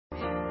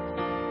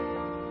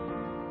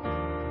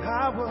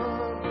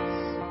was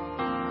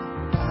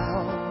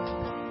bound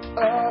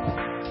up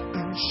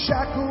in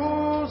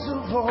shackles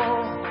of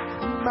all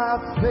my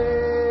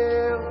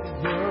failures.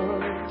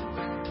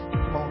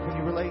 Come on, can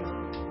you relate?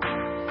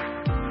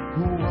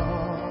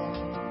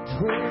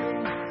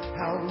 Wondering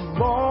how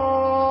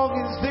long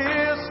is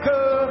this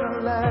gonna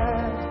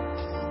last?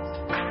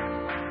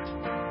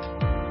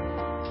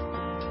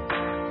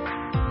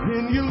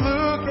 When you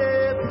look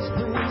at this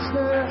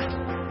prisoner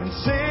and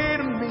say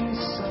to me,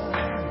 son,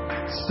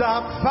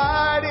 stop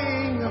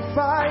fighting a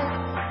fight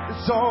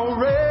that's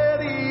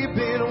already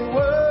been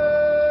won.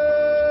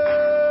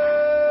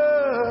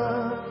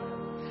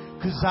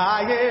 'Cause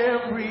I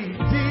am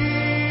redeemed.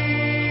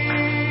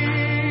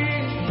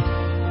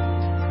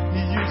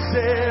 You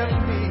set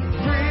me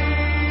free.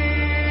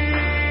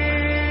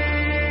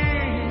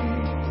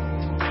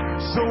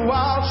 So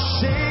I'll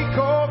shake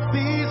off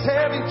these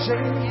heavy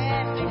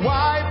chains,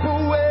 wipe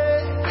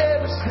away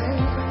everything.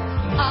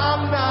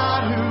 I'm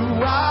not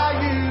who I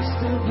used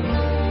to be.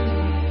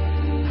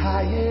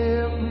 I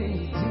am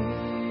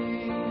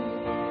redeemed.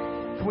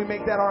 Can we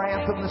make that our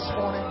anthem this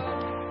morning?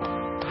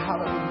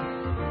 Hallelujah.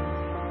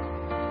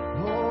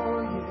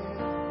 Oh, yeah.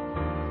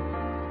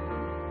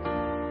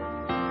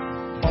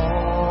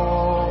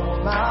 All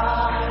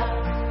my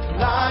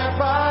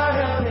life I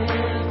have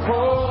been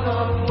called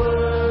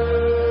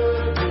unworthy.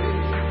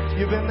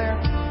 You've been there?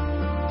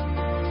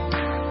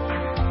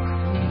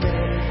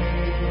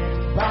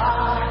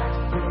 By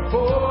the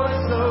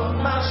voice of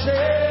my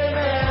shame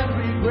and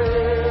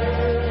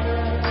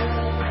regret.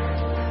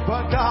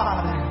 But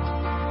God,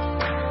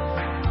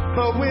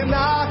 but when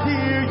I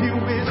hear you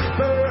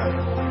whisper,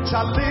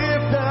 shall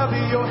lift up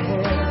your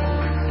head,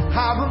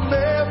 I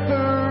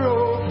remember,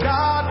 oh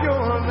God,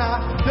 you're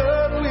not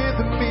done with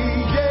me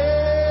yet.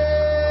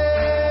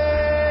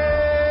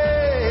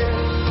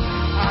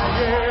 I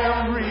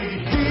am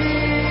redeemed.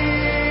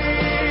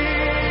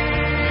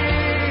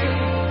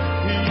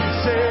 You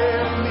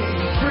set me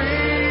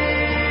free.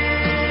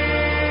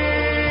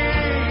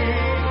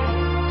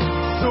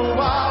 So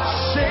I'll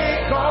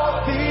shake off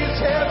these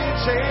heavy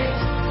chains,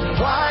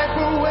 wipe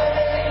away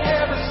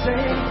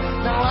everything.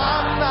 Now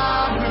I'm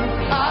not who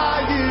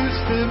I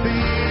used to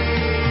be.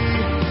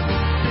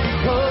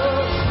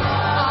 Because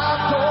I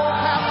don't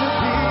have to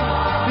be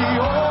the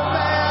old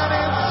man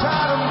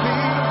inside of me.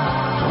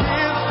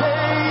 His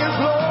day is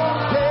long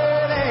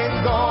dead and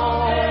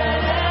gone.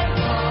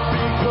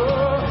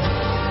 Because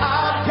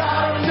I've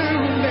got a new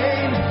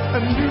name, a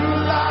new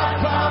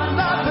life, I'm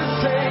not the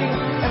same.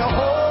 And a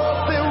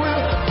hope that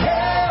will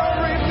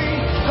carry me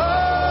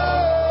home.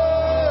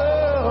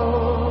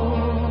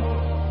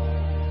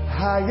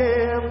 I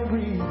am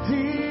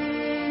redeemed.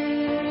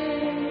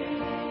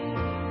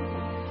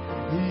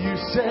 You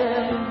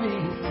set me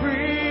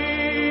free.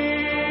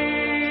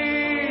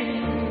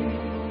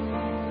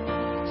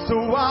 So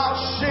I'll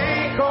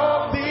shake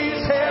off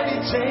these heavy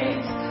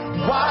chains,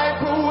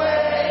 wipe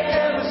away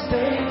every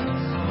stain.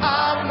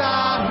 I'm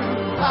not who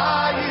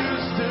I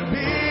used to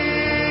be.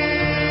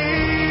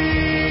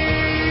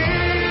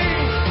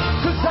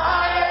 'Cause I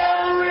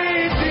am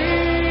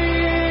redeemed.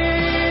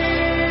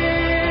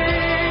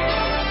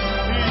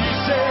 You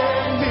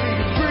set me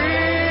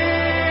free.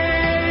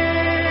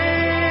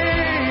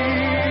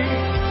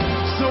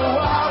 So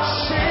I'll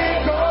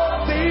shake off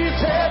these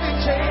heavy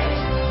chains,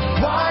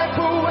 wipe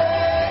away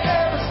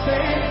every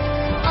stain.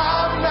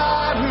 I'm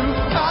not who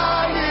I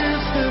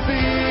used to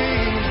be.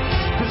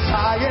 'Cause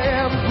I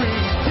am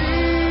redeemed.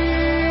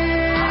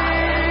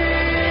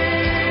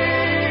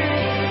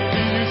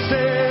 You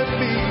set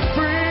me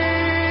free.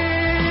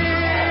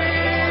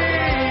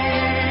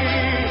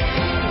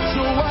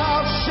 So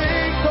I'll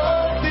shake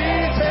off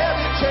these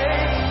heavy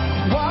chains,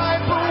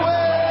 wipe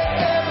away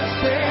every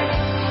stain.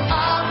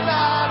 I'm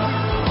not who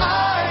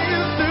I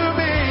used to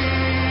be.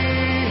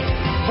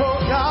 Oh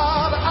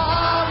God,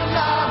 I'm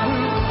not who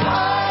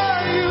I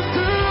used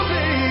to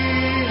be.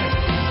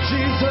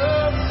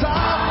 Jesus,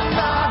 I'm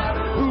not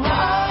who I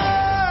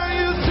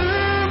used to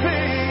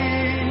be.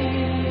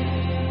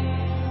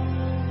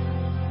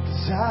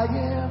 'Cause I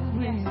am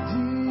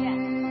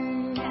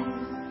redeemed.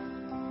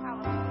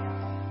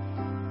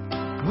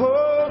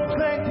 Oh,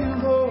 thank you,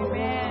 Lord.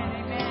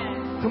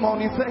 Come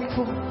on, you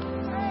thankful?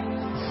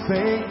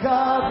 Thank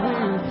God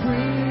we're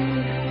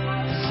free.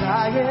 'Cause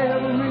I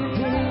am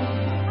redeemed.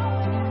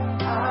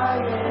 I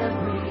am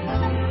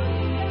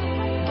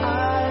redeemed.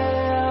 I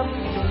am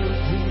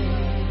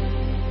redeemed.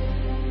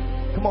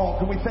 Come on,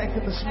 can we thank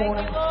Him this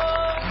morning?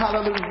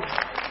 Hallelujah.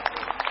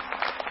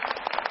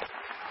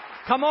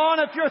 Come on,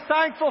 if you're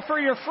thankful for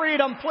your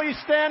freedom, please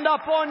stand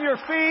up on your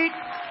feet.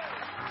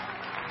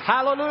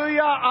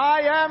 Hallelujah.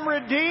 I am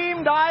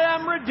redeemed. I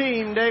am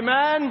redeemed.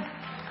 Amen.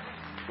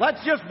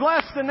 Let's just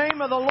bless the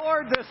name of the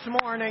Lord this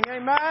morning.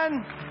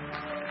 Amen.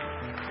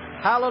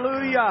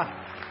 Hallelujah.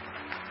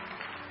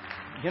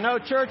 You know,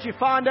 church, you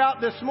find out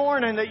this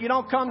morning that you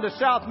don't come to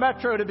South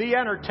Metro to be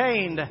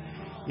entertained.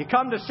 You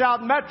come to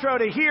South Metro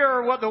to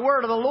hear what the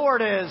Word of the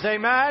Lord is.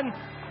 Amen.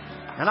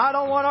 And I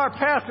don't want our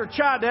Pastor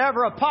Chad to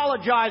ever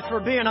apologize for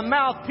being a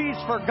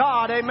mouthpiece for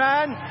God.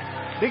 Amen.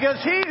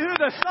 Because he who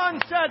the Son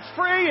sets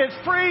free is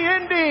free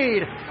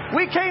indeed.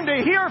 We came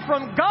to hear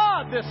from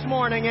God this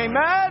morning.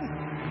 Amen.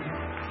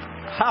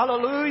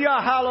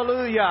 Hallelujah,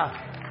 hallelujah.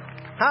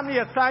 How many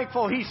are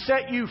thankful He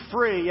set you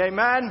free?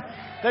 Amen.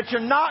 That you're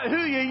not who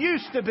you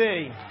used to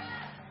be.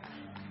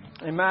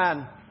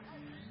 Amen.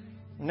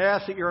 And I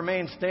ask that you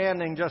remain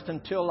standing just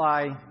until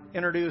I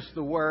introduce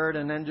the Word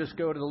and then just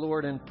go to the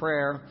Lord in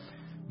prayer.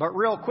 But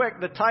real quick,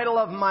 the title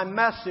of my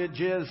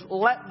message is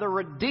Let the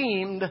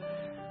Redeemed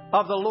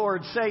of the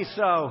Lord Say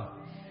So.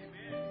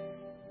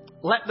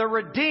 Let the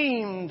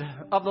redeemed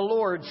of the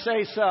Lord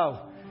say so.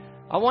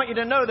 I want you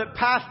to know that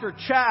Pastor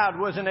Chad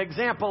was an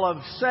example of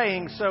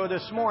saying so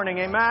this morning.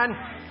 Amen.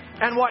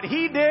 And what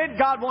he did,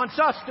 God wants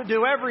us to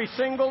do every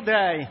single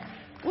day.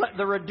 Let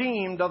the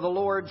redeemed of the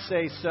Lord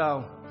say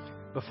so.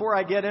 Before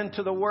I get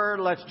into the Word,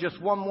 let's just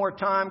one more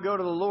time go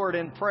to the Lord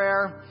in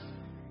prayer.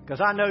 Because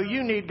I know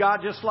you need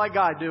God just like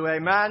I do.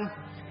 Amen.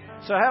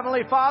 So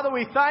Heavenly Father,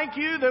 we thank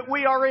you that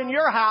we are in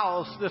your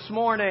house this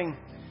morning.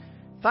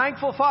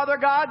 Thankful, Father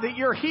God, that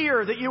you're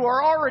here, that you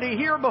are already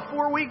here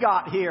before we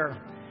got here.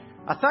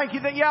 I thank you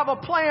that you have a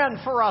plan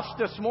for us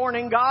this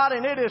morning, God,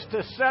 and it is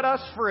to set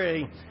us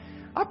free.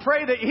 I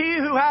pray that he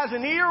who has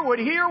an ear would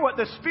hear what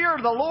the Spirit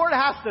of the Lord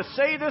has to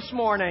say this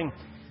morning.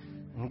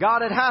 And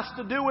God, it has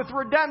to do with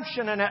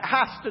redemption and it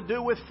has to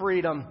do with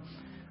freedom.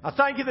 I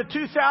thank you that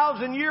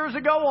 2,000 years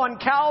ago on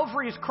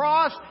Calvary's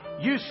cross,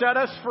 you set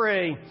us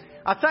free.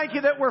 I thank you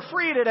that we're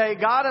free today,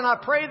 God, and I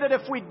pray that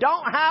if we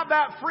don't have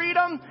that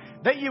freedom,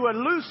 that you would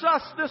loose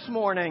us this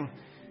morning.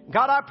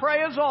 God, I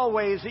pray as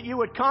always that you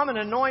would come and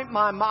anoint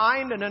my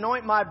mind and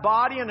anoint my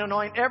body and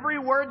anoint every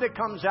word that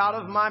comes out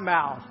of my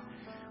mouth.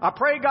 I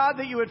pray, God,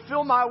 that you would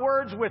fill my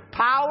words with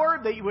power,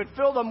 that you would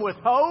fill them with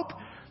hope,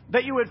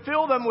 that you would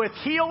fill them with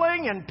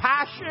healing and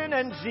passion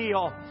and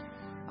zeal.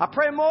 I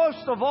pray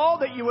most of all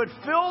that you would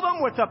fill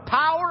them with the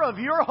power of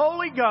your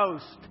Holy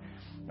Ghost.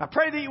 I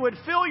pray that you would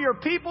fill your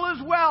people as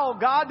well,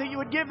 God, that you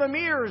would give them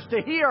ears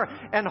to hear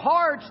and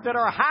hearts that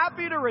are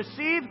happy to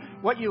receive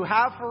what you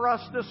have for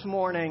us this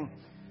morning.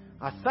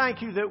 I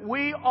thank you that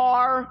we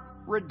are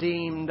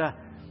redeemed.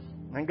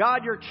 And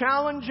God, you're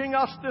challenging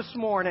us this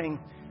morning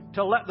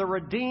to let the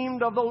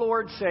redeemed of the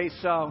Lord say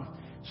so.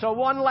 So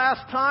one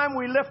last time,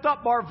 we lift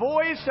up our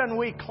voice and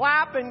we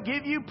clap and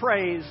give you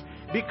praise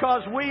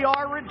because we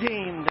are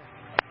redeemed.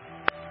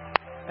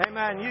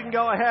 Amen. You can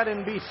go ahead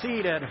and be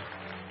seated.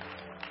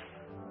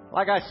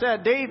 Like I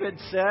said, David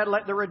said,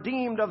 let the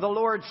redeemed of the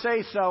Lord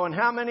say so. And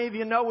how many of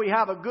you know we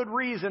have a good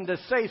reason to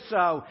say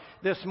so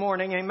this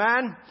morning?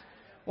 Amen.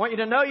 I want you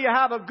to know you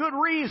have a good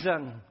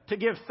reason to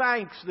give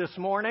thanks this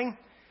morning.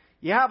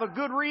 You have a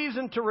good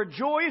reason to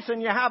rejoice and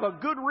you have a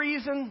good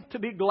reason to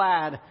be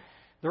glad.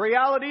 The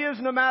reality is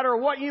no matter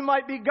what you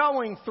might be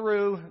going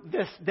through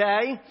this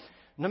day,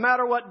 no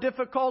matter what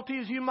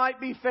difficulties you might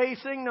be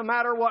facing, no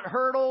matter what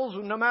hurdles,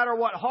 no matter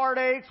what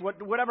heartaches,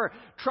 whatever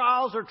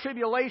trials or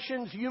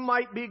tribulations you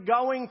might be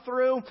going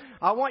through,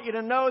 I want you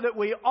to know that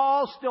we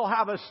all still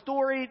have a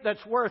story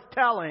that's worth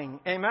telling.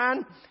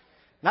 Amen?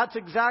 That's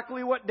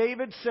exactly what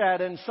David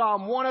said in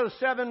Psalm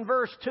 107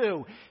 verse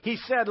 2. He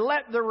said,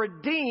 let the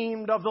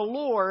redeemed of the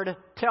Lord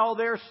tell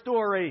their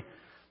story.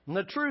 And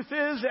the truth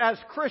is, as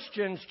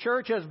Christians,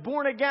 church, as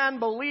born-again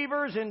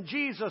believers in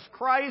Jesus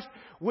Christ,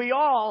 we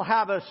all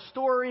have a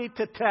story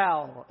to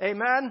tell.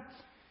 Amen?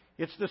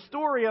 It's the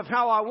story of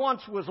how I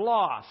once was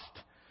lost,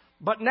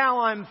 but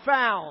now I'm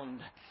found.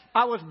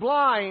 I was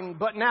blind,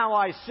 but now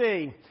I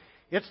see.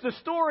 It's the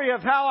story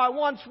of how I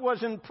once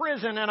was in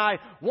prison and I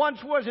once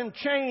was in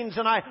chains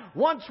and I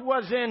once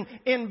was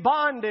in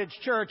bondage,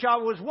 church. I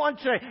was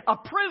once a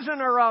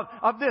prisoner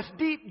of this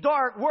deep,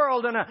 dark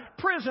world and a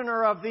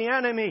prisoner of the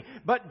enemy.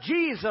 But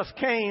Jesus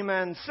came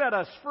and set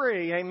us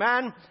free.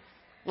 Amen.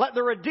 Let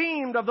the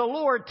redeemed of the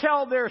Lord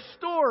tell their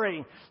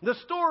story. The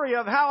story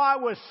of how I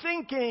was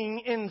sinking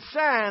in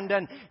sand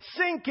and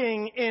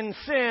sinking in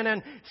sin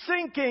and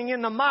sinking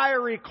in the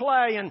miry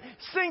clay and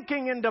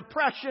sinking in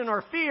depression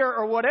or fear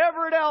or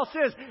whatever it else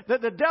is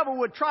that the devil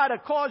would try to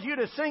cause you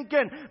to sink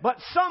in. But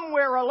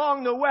somewhere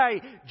along the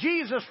way,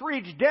 Jesus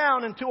reached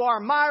down into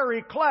our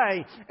miry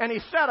clay and He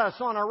set us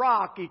on a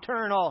rock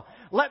eternal.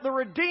 Let the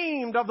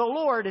redeemed of the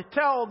Lord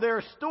tell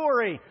their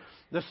story.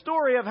 The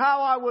story of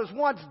how I was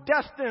once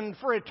destined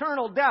for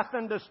eternal death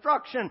and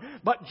destruction,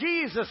 but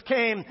Jesus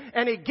came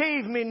and He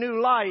gave me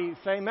new life.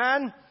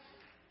 Amen?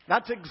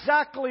 That's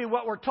exactly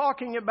what we're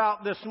talking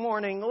about this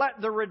morning.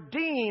 Let the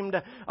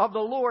redeemed of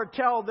the Lord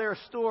tell their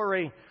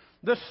story.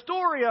 The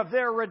story of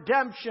their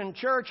redemption,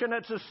 church, and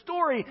it's a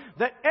story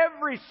that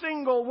every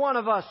single one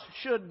of us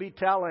should be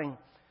telling.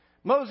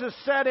 Moses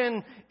said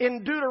in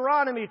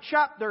Deuteronomy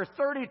chapter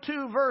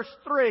 32 verse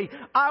 3,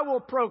 I will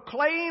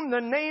proclaim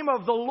the name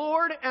of the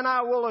Lord and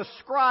I will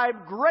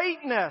ascribe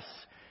greatness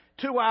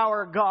to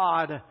our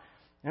God.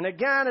 And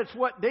again, it's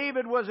what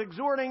David was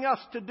exhorting us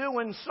to do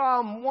in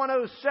Psalm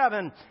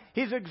 107.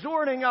 He's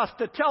exhorting us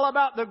to tell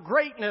about the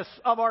greatness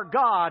of our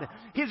God.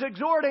 He's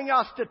exhorting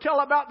us to tell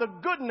about the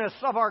goodness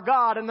of our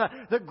God and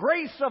the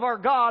grace of our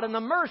God and the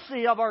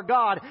mercy of our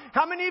God.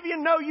 How many of you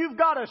know you've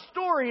got a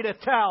story to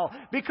tell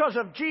because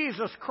of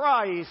Jesus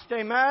Christ?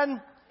 Amen?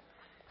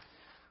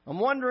 I'm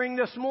wondering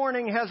this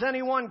morning, has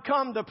anyone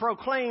come to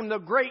proclaim the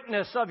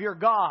greatness of your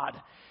God?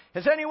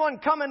 Has anyone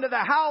come into the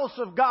house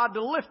of God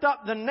to lift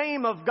up the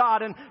name of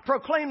God and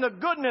proclaim the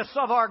goodness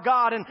of our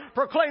God and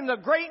proclaim the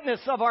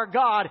greatness of our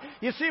God?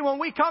 You see, when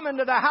we come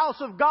into the house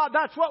of God,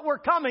 that's what we're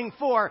coming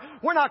for.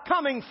 We're not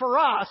coming for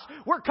us.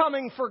 We're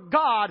coming for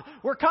God.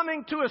 We're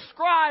coming to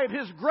ascribe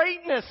His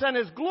greatness and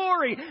His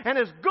glory and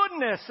His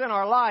goodness in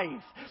our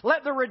life.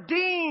 Let the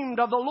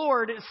redeemed of the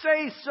Lord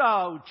say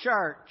so,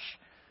 church.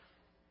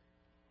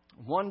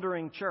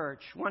 Wondering, church,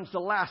 when's the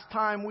last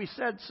time we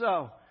said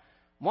so?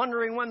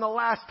 Wondering when the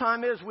last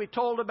time is we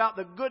told about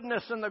the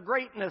goodness and the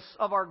greatness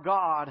of our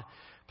God.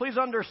 Please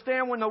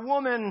understand, when the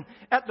woman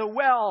at the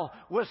well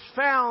was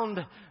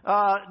found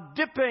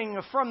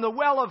dipping from the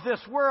well of this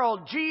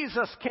world,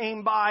 Jesus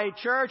came by,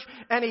 church,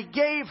 and He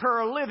gave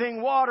her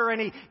living water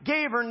and He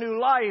gave her new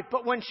life.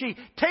 But when she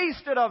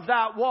tasted of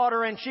that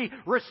water and she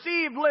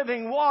received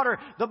living water,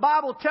 the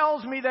Bible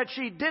tells me that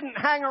she didn't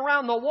hang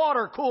around the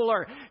water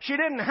cooler. She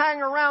didn't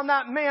hang around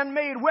that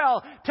man-made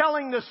well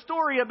telling the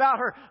story about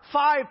her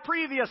 5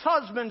 previous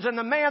husbands and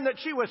the man that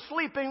she was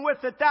sleeping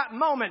with at that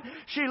moment.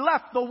 She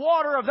left the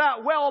water of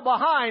that well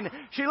behind.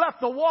 She left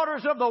the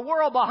waters of the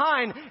world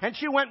behind, and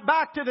she went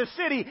back to the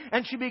city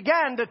and she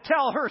began to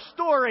tell her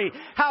story.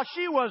 How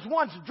she was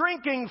once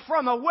drinking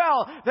from a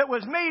well that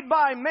was made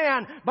by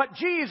man, but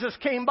Jesus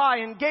came by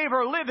and gave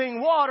her living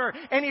water,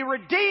 and He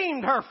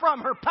redeemed her from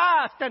her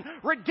past and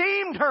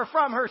redeemed her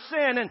from her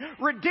sin and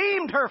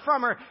redeemed her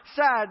from her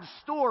sad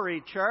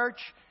story, church.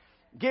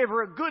 Gave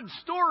her a good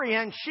story,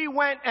 and she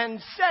went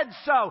and said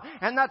so.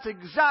 And that's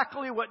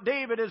exactly what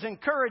David is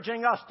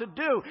encouraging us to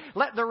do.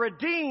 Let the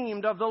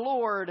redeemed of the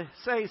Lord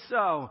say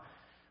so.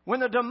 When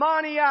the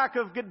demoniac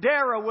of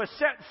Gadara was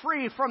set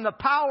free from the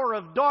power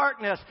of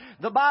darkness,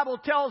 the Bible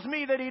tells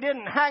me that he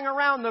didn't hang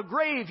around the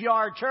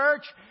graveyard,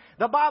 church.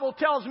 The Bible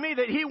tells me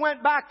that he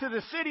went back to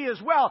the city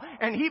as well,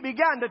 and he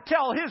began to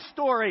tell his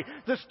story.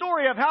 The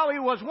story of how he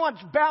was once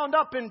bound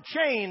up in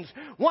chains.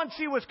 Once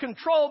he was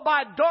controlled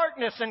by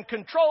darkness and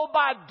controlled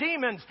by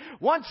demons.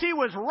 Once he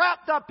was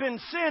wrapped up in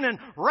sin and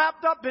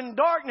wrapped up in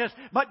darkness.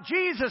 But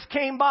Jesus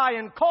came by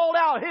and called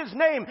out His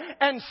name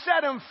and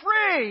set him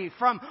free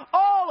from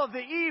all of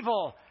the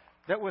evil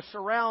that was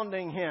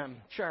surrounding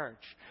him,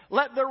 church.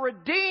 Let the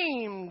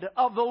redeemed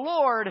of the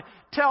Lord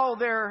tell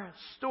their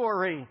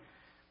story.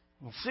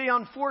 See,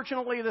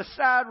 unfortunately, the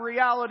sad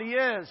reality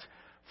is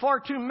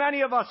far too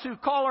many of us who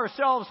call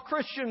ourselves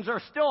Christians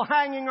are still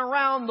hanging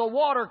around the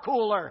water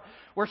cooler.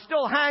 We're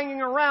still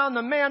hanging around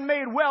the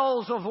man-made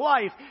wells of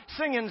life,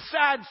 singing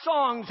sad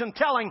songs and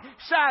telling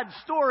sad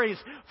stories.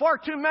 Far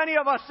too many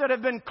of us that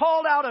have been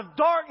called out of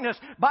darkness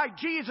by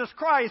Jesus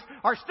Christ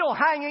are still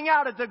hanging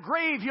out at the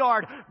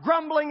graveyard,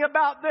 grumbling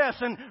about this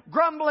and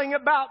grumbling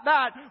about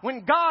that,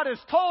 when God has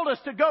told us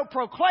to go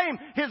proclaim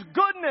His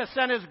goodness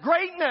and His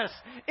greatness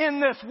in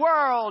this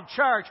world,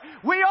 church.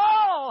 We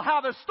all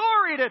have a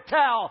story to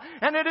tell,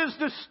 and it is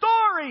the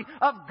story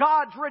of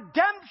God's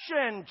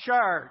redemption,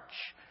 church.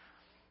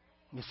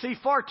 You see,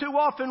 far too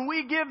often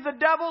we give the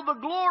devil the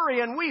glory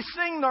and we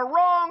sing the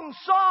wrong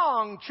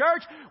song,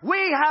 church.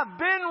 We have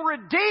been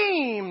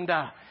redeemed.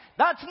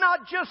 That's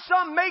not just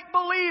some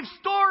make-believe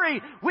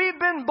story. We've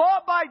been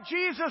bought by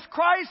Jesus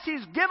Christ.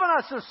 He's given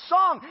us a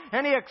song,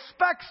 and He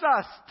expects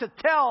us to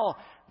tell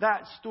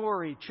that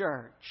story,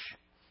 church.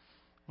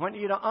 I want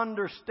you to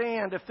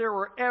understand, if there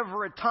were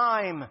ever a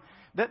time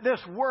that this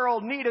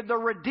world needed the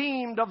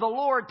redeemed of the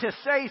Lord to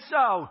say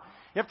so,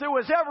 if there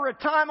was ever a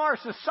time our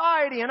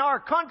society and our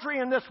country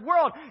and this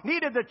world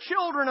needed the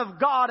children of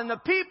God and the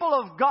people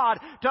of God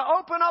to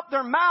open up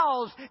their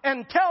mouths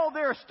and tell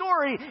their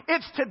story,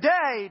 it's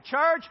today,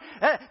 church.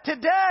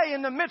 Today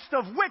in the midst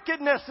of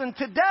wickedness, and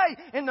today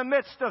in the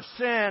midst of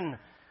sin.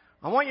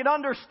 I want you to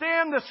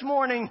understand this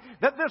morning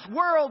that this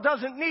world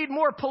doesn't need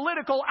more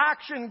political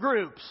action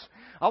groups.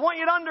 I want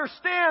you to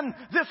understand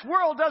this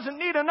world doesn't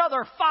need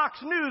another Fox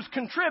News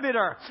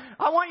contributor.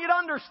 I want you to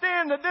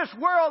understand that this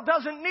world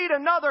doesn't need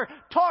another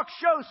talk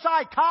show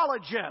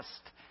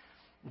psychologist.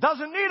 It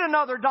doesn't need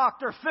another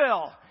Dr.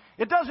 Phil.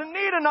 It doesn't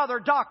need another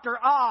Dr.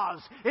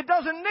 Oz. It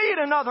doesn't need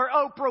another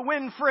Oprah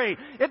Winfrey.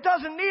 It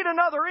doesn't need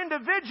another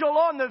individual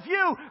on The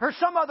View or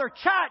some other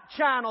chat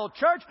channel,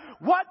 church.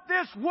 What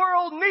this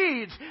world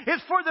needs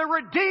is for the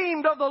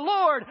redeemed of the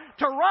Lord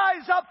to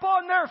rise up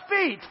on their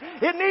feet.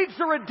 It needs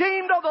the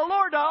redeemed of the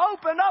Lord to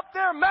open up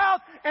their mouth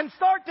and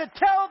start to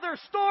tell their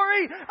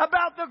story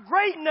about the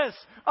greatness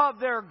of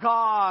their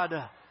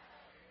God.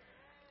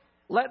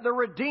 Let the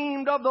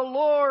redeemed of the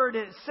Lord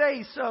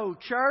say so,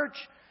 church.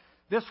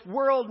 This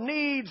world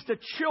needs the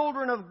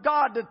children of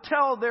God to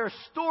tell their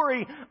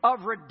story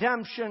of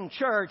redemption,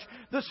 church.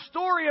 The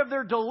story of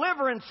their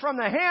deliverance from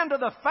the hand of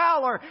the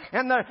fowler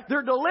and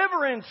their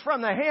deliverance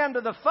from the hand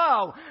of the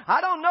foe.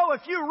 I don't know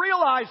if you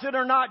realize it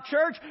or not,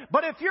 church,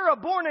 but if you're a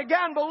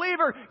born-again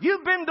believer,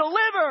 you've been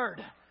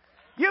delivered.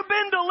 You've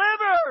been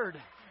delivered.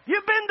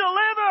 You've been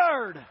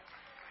delivered.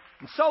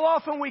 And so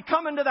often we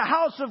come into the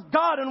house of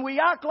God and we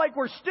act like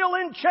we're still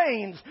in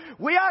chains.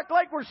 We act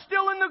like we're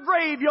still in the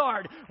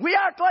graveyard. We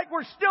act like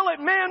we're still at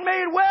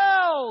man-made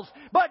wells.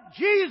 But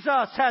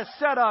Jesus has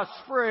set us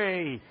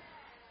free.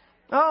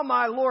 Oh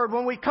my Lord,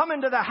 when we come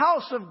into the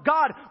house of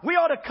God, we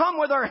ought to come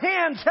with our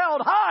hands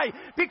held high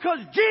because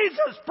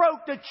Jesus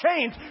broke the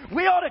chains.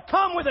 We ought to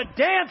come with a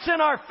dance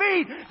in our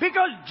feet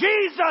because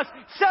Jesus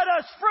set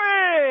us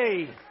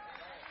free.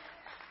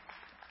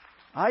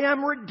 I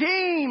am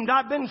redeemed.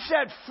 I've been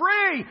set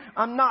free.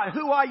 I'm not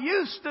who I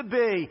used to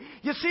be.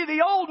 You see,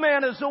 the old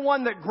man is the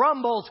one that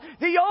grumbles.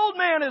 The old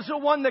man is the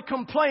one that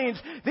complains.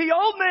 The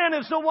old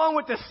man is the one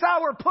with the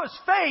sourpuss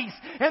face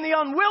and the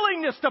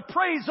unwillingness to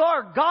praise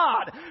our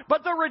God.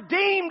 But the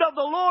redeemed of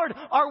the Lord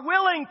are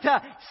willing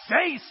to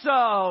say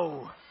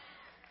so.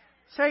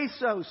 Say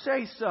so.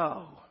 Say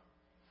so.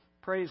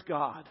 Praise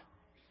God.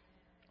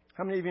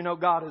 How many of you know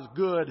God is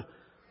good?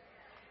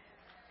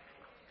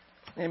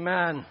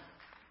 Amen.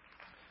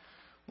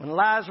 When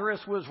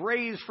Lazarus was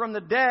raised from the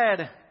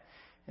dead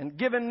and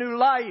given new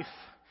life,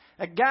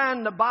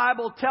 again, the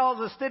Bible tells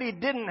us that he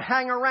didn't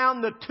hang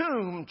around the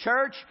tomb,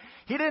 church.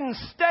 He didn't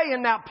stay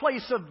in that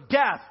place of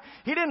death.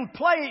 He didn't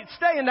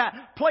stay in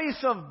that place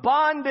of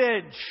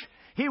bondage.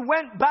 He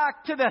went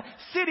back to the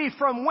city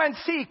from whence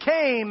he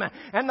came.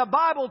 And the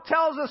Bible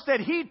tells us that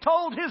he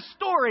told his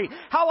story.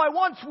 How I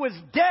once was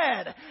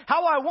dead.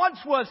 How I once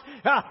was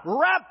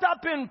wrapped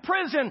up in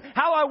prison.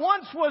 How I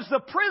once was the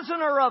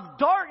prisoner of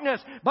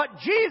darkness. But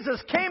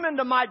Jesus came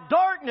into my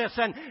darkness.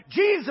 And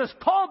Jesus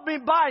called me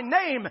by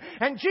name.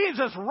 And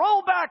Jesus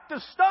rolled back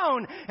the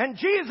stone. And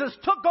Jesus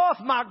took off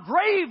my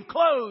grave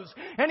clothes.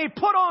 And he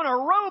put on a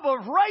robe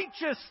of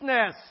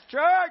righteousness.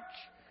 Church.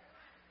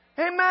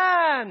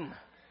 Amen.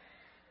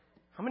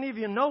 How many of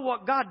you know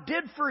what God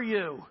did for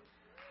you?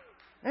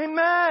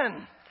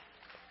 Amen.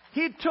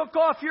 He took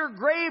off your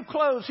grave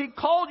clothes. He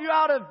called you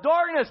out of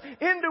darkness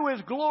into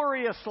His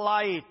glorious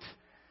light.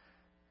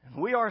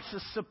 And we are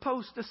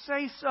supposed to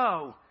say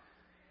so.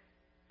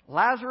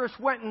 Lazarus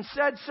went and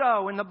said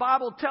so. And the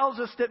Bible tells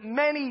us that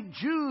many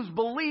Jews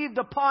believed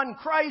upon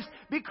Christ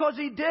because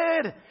he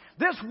did.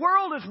 This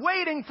world is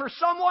waiting for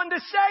someone to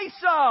say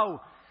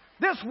so.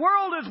 This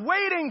world is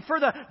waiting for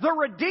the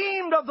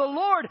redeemed of the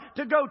Lord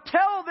to go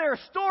tell their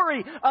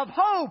story of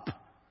hope,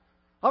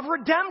 of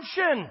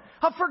redemption,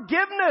 of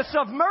forgiveness,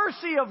 of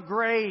mercy, of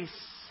grace.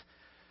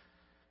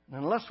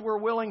 And unless we're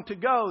willing to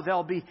go,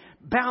 they'll be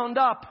bound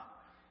up.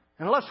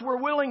 Unless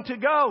we're willing to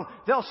go,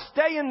 they'll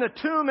stay in the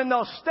tomb and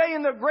they'll stay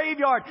in the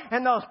graveyard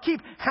and they'll keep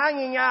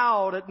hanging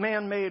out at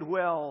man-made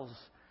wells.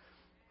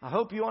 I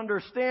hope you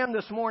understand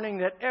this morning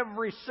that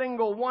every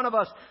single one of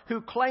us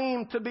who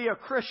claim to be a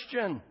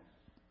Christian,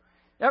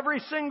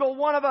 every single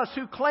one of us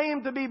who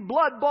claim to be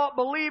blood-bought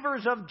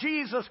believers of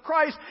Jesus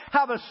Christ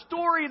have a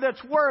story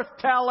that's worth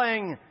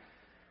telling.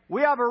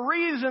 We have a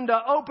reason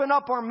to open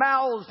up our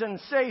mouths and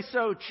say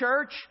so,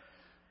 church.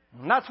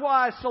 And that's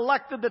why I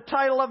selected the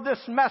title of this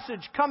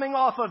message coming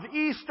off of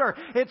Easter.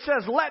 It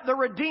says, "Let the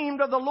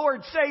redeemed of the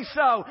Lord say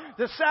so."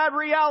 The sad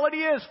reality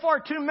is, far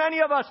too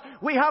many of us,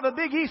 we have a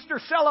big Easter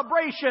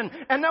celebration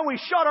and then we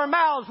shut our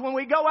mouths when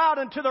we go out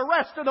into the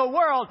rest of the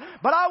world.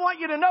 But I want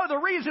you to know the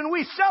reason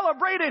we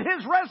celebrated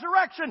His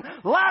resurrection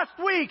last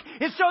week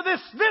is so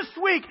this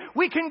week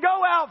we can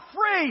go out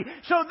free.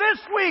 So this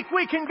week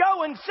we can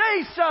go and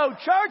say so,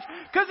 church,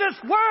 because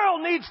this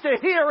world needs to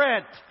hear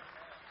it.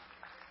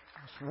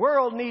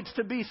 World needs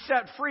to be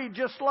set free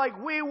just like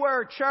we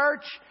were,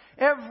 church.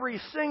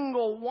 Every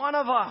single one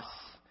of us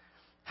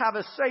have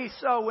a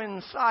say-so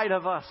inside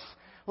of us.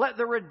 Let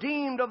the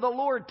redeemed of the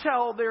Lord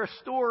tell their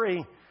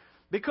story.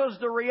 Because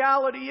the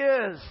reality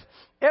is,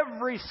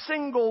 every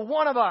single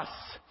one of us,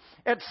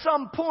 at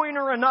some point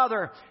or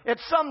another, at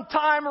some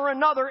time or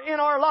another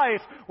in our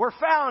life, we're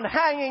found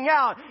hanging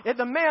out at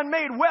the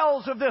man-made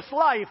wells of this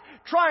life,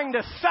 trying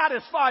to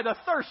satisfy the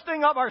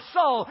thirsting of our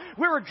soul.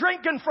 We were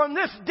drinking from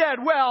this dead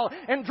well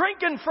and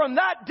drinking from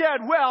that dead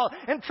well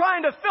and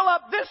trying to fill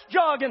up this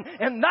jug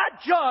and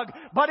that jug.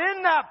 But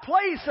in that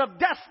place of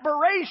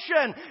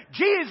desperation,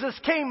 Jesus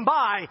came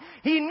by.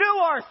 He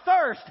knew our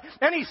thirst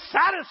and He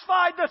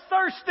satisfied the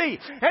thirsty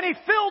and He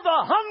filled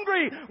the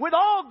hungry with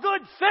all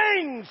good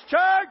things,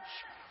 church.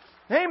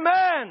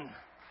 Amen.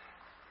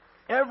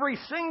 Every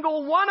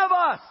single one of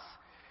us,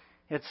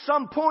 at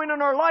some point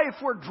in our life,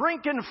 we're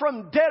drinking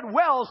from dead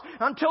wells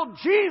until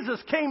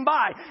Jesus came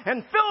by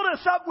and filled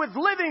us up with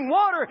living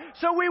water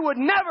so we would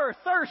never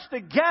thirst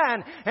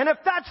again. And if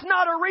that's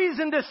not a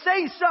reason to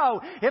say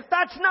so, if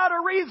that's not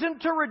a reason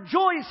to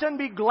rejoice and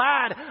be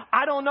glad,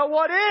 I don't know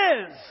what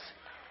is.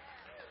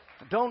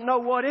 I don't know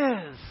what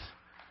is.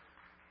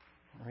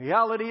 The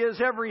reality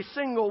is every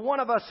single one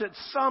of us at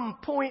some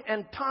point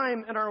in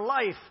time in our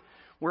life,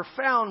 we're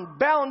found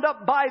bound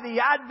up by the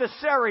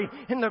adversary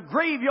in the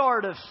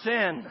graveyard of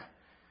sin.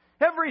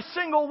 Every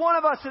single one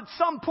of us at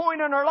some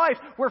point in our life,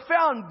 we're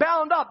found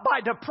bound up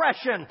by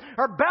depression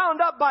or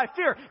bound up by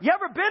fear. You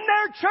ever been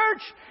there,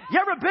 church? You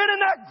ever been in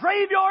that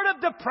graveyard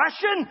of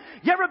depression?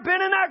 You ever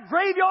been in that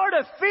graveyard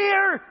of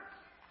fear?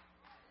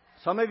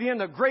 Some of you in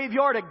the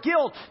graveyard of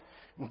guilt,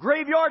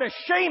 graveyard of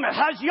shame. It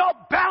has you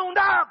all bound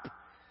up.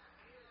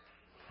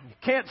 You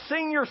can't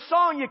sing your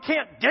song. You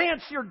can't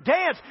dance your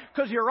dance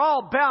because you're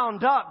all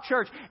bound up,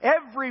 church.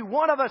 Every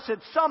one of us at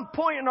some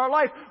point in our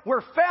life,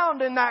 we're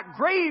found in that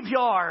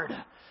graveyard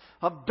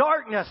of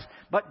darkness.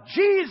 But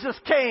Jesus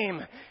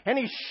came and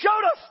He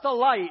showed us the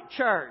light,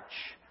 church.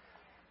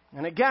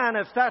 And again,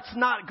 if that's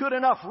not good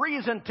enough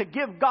reason to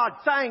give God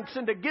thanks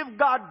and to give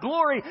God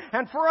glory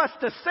and for us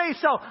to say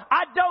so,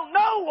 I don't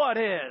know what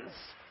is.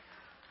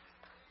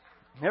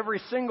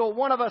 Every single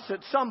one of us at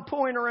some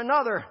point or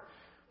another,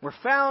 we're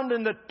found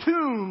in the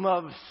tomb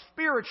of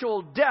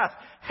spiritual death,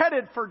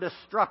 headed for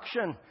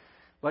destruction.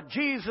 But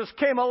Jesus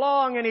came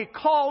along and He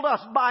called us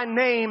by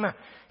name.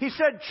 He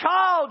said,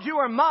 "Child, you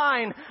are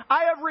mine.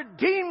 I have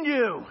redeemed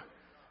you.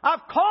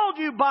 I've called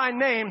you by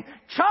name.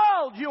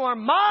 Child, you are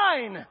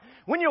mine.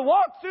 When you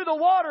walk through the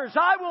waters,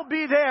 I will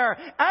be there.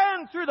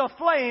 And through the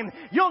flame,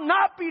 you'll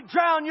not be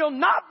drowned. You'll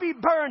not be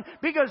burned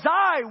because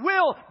I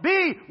will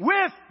be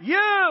with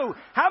you."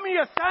 How many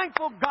are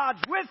thankful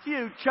God's with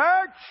you,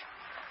 church?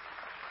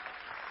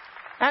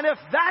 And if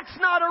that's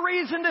not a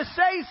reason to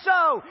say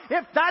so,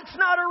 if that's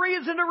not a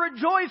reason to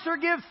rejoice or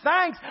give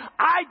thanks,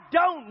 I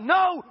don't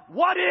know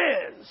what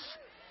is.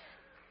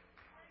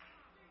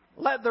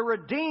 Let the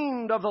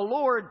redeemed of the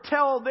Lord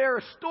tell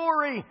their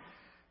story.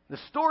 The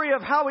story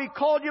of how He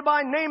called you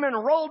by name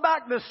and rolled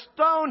back the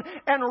stone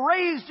and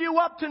raised you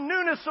up to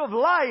newness of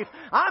life.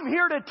 I'm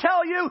here to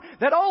tell you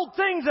that old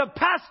things have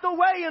passed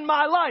away in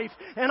my life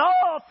and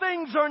all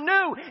things are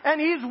new,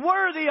 and He's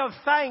worthy of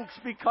thanks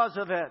because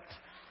of it.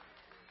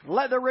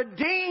 Let the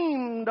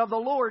redeemed of the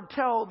Lord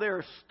tell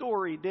their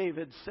story,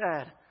 David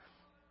said.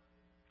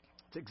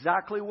 It's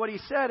exactly what he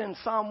said in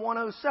Psalm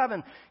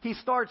 107. He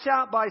starts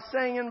out by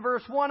saying in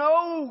verse 1,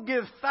 "Oh,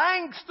 give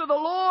thanks to the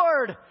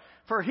Lord,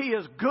 for He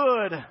is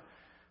good.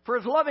 For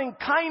His loving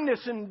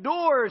kindness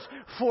endures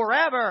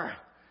forever."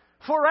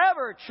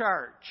 Forever,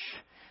 church.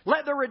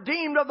 Let the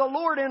redeemed of the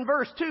Lord in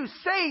verse 2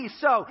 say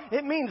so.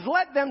 It means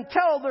let them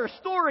tell their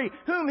story,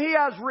 whom He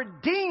has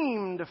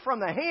redeemed from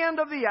the hand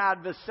of the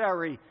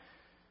adversary,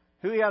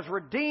 who He has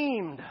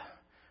redeemed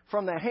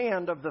from the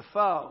hand of the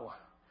foe.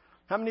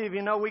 How many of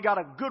you know we got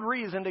a good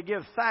reason to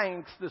give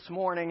thanks this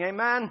morning?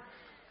 Amen?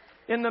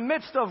 In the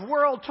midst of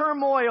world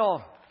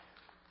turmoil,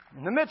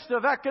 in the midst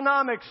of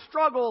economic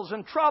struggles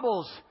and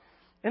troubles,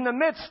 in the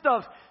midst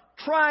of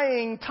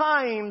trying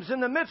times,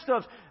 in the midst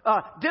of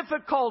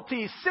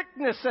difficulty,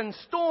 sickness and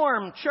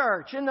storm,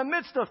 church, in the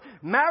midst of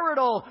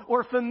marital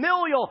or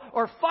familial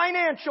or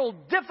financial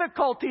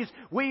difficulties,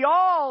 we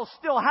all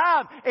still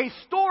have a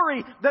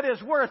story that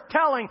is worth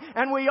telling,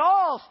 and we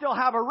all still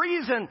have a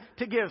reason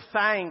to give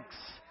thanks.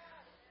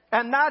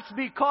 And that's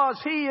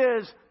because He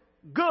is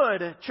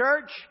good,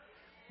 church.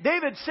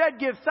 David said,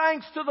 "Give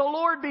thanks to the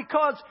Lord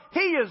because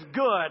He is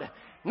good."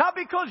 Not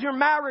because your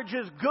marriage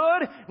is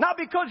good, not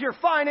because your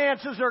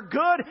finances are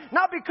good,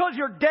 not because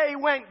your day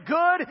went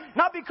good,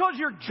 not because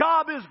your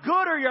job is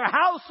good or your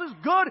house is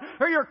good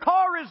or your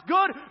car is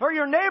good or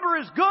your neighbor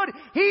is good.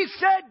 He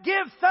said,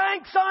 "Give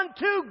thanks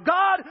unto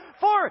God,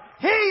 for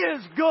He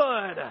is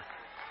good."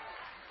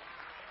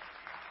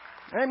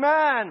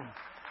 Amen.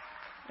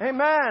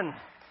 Amen.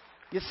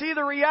 You see,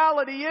 the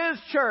reality is,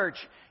 church,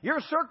 your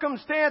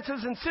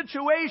circumstances and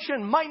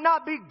situation might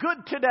not be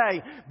good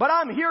today, but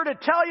I'm here to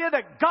tell you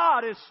that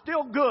God is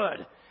still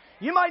good.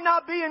 You might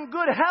not be in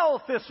good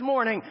health this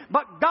morning,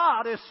 but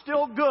God is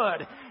still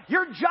good.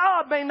 Your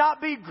job may not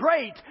be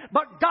great,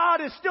 but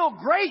God is still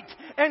great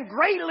and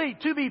greatly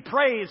to be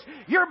praised.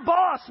 Your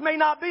boss may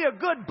not be a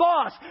good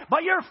boss,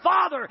 but your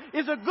Father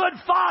is a good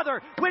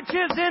Father, which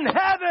is in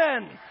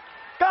heaven.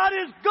 God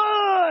is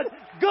good,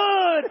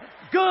 good,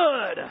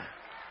 good.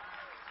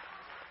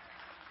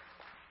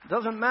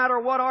 Doesn't matter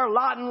what our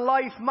lot in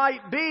life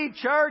might be,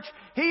 church.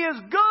 He is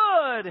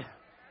good.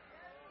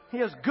 He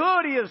is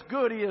good. He is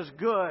good. He is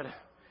good.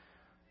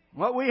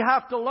 What we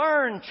have to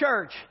learn,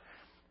 church,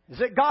 is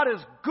that God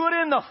is good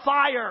in the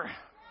fire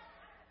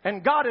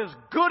and God is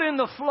good in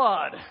the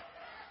flood.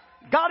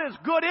 God is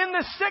good in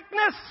the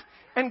sickness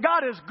and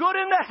God is good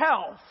in the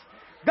health.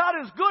 God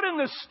is good in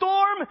the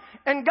storm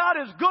and God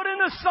is good in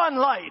the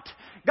sunlight.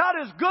 God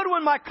is good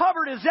when my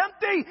cupboard is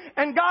empty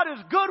and God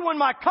is good when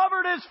my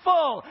cupboard is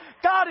full.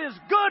 God is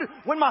good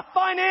when my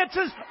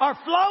finances are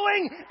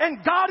flowing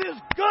and God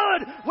is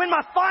good when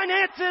my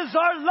finances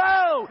are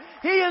low.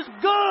 He is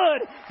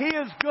good. He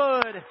is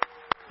good.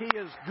 He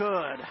is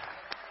good.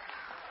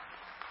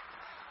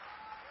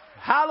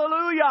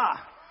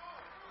 Hallelujah.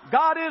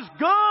 God is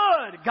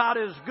good. God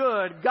is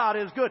good. God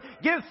is good.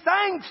 Give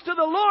thanks to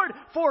the Lord,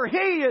 for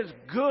He is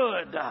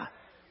good.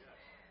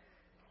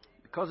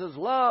 because His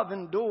love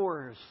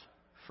endures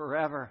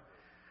forever.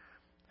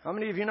 How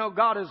many of you know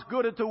God is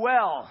good at the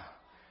well?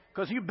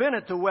 Because you've been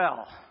at the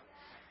well.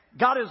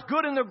 God is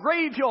good in the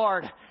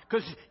graveyard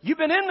because you've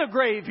been in the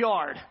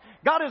graveyard.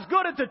 God is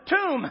good at the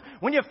tomb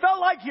when you felt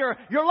like your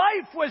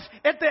life was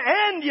at the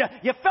end.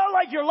 You felt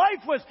like your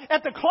life was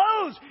at the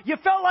close. You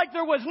felt like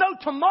there was no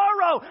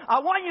tomorrow. I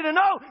want you to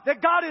know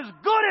that God is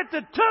good at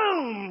the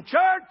tomb,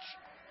 church.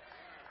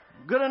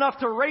 Good enough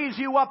to raise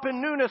you up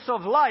in newness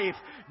of life.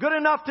 Good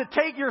enough to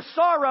take your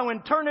sorrow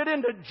and turn it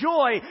into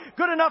joy.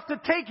 Good enough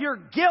to take your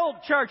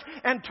guilt, church,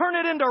 and turn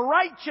it into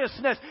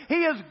righteousness.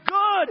 He is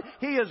good.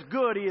 He is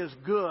good. He is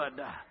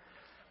good.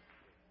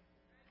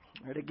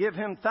 We're to give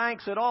Him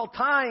thanks at all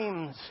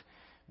times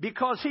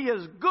because He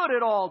is good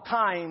at all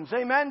times.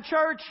 Amen,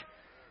 church?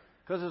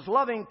 Because His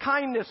loving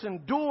kindness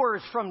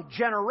endures from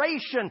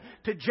generation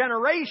to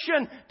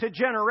generation to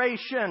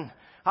generation.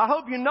 I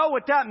hope you know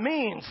what that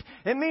means.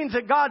 It means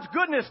that God's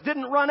goodness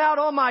didn't run out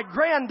on my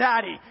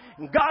granddaddy.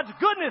 And God's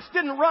goodness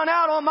didn't run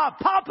out on my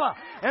papa.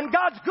 And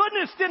God's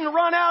goodness didn't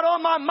run out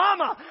on my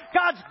mama.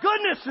 God's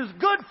goodness is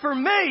good for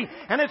me.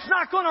 And it's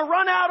not going to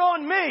run out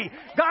on me.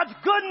 God's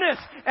goodness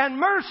and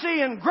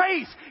mercy and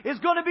grace is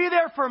going to be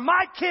there for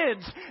my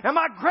kids and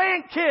my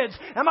grandkids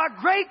and my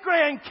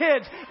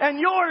great-grandkids and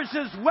yours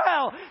as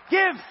well.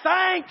 Give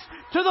thanks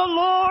to the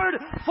Lord,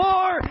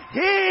 for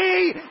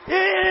He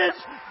is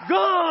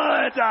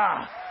good.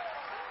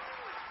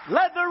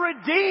 Let the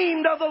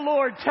redeemed of the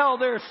Lord tell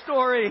their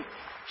story.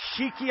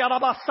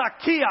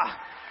 Shikiarabasakia.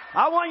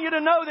 I want you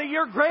to know that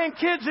your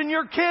grandkids and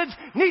your kids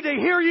need to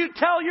hear you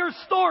tell your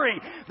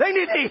story. They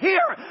need to hear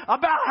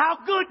about how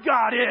good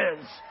God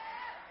is.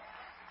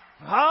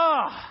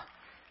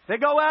 They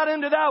go out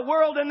into that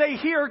world and they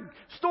hear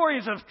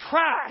stories of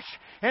trash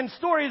and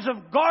stories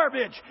of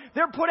garbage.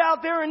 They're put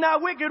out there in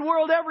that wicked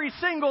world every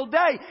single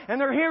day,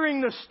 and they're hearing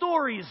the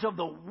stories of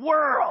the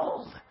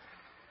world.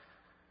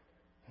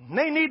 And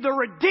they need to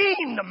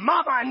redeem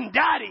mama and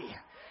daddy.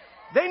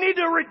 They need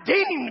to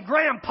redeem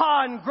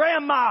grandpa and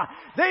grandma.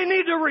 They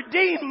need to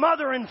redeem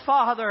mother and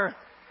father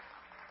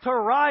to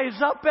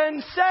rise up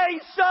and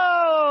say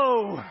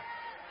so.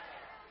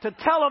 To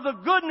tell of the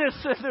goodness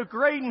and the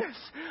greatness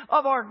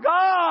of our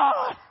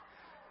God.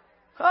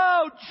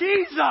 Oh,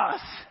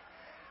 Jesus.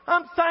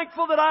 I'm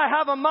thankful that I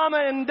have a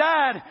mama and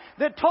dad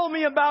that told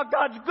me about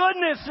God's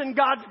goodness and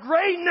God's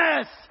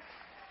greatness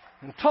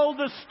and told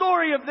the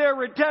story of their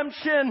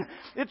redemption.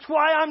 It's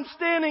why I'm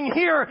standing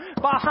here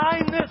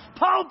behind this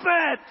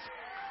pulpit.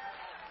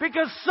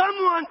 Because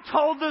someone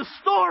told the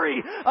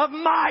story of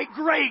my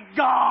great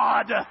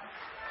God.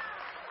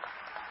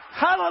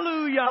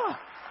 Hallelujah.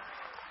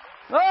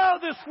 Oh,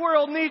 this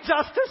world needs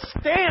us to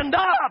stand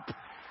up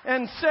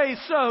and say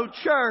so,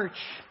 church.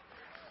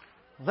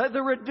 Let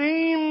the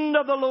redeemed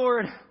of the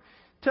Lord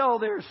tell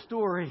their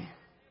story.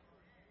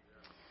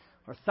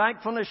 Our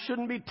thankfulness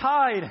shouldn't be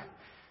tied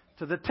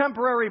to the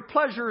temporary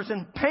pleasures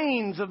and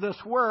pains of this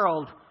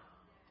world,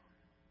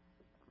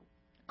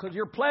 because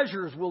your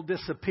pleasures will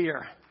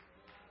disappear,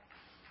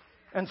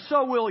 and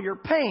so will your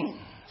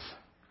pains.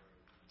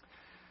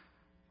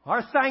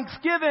 Our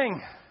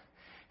thanksgiving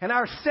and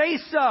our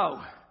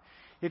say-so,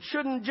 it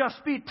shouldn't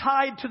just be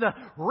tied to the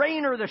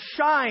rain or the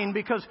shine,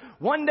 because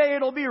one day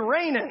it'll be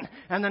raining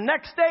and the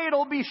next day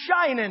it'll be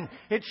shining.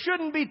 It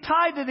shouldn't be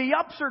tied to the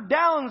ups or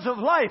downs of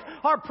life.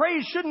 Our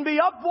praise shouldn't be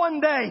up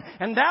one day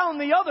and down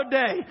the other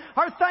day.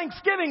 Our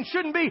thanksgiving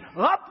shouldn't be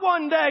up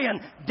one day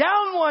and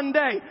down one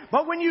day.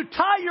 But when you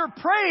tie your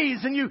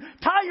praise and you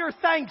tie your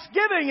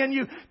thanksgiving and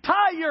you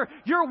tie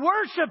your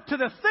worship to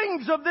the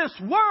things of this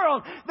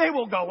world, they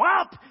will go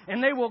up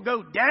and they will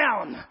go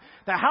down.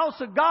 The house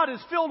of God is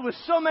filled with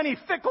so many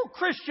fickle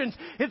Christians.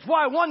 It's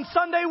why one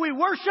Sunday we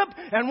worship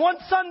and one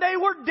Sunday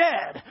we're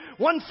dead.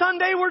 One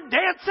Sunday we're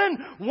dancing,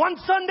 one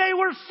Sunday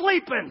we're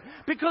sleeping.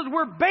 Because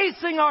we're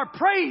basing our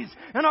praise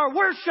and our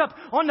worship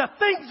on the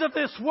things of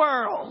this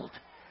world,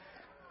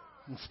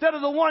 instead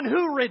of the one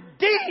who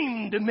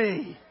redeemed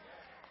me,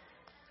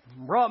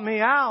 brought me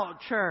out,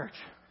 church.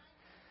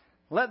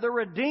 Let the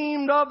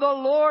redeemed of the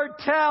Lord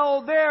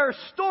tell their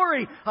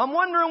story. I'm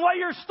wondering what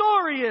your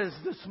story is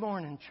this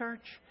morning,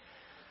 church.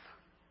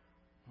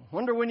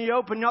 Wonder when you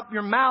open up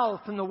your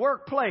mouth in the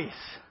workplace.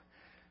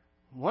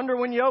 Wonder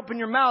when you open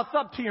your mouth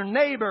up to your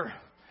neighbor.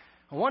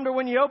 I wonder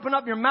when you open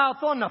up your mouth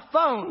on the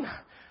phone.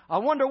 I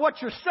wonder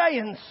what you're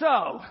saying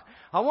so.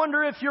 I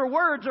wonder if your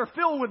words are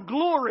filled with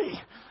glory.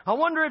 I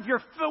wonder if your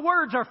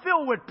words are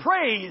filled with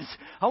praise.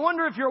 I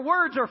wonder if your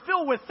words are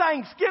filled with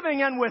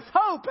thanksgiving and with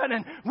hope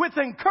and with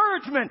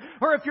encouragement.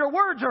 Or if your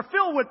words are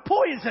filled with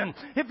poison.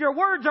 If your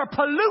words are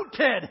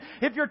polluted.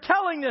 If you're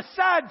telling the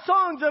sad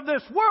songs of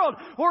this world.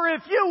 Or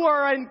if you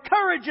are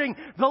encouraging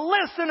the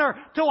listener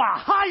to a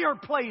higher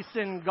place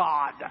in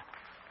God.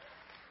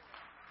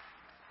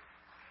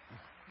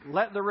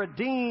 Let the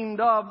redeemed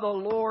of the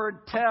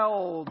Lord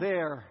tell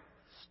their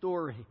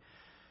story.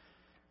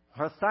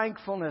 Our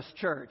thankfulness,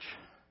 church,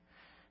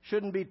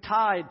 shouldn't be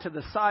tied to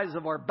the size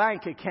of our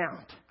bank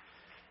account.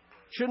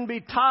 Shouldn't be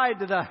tied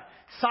to the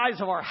size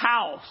of our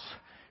house.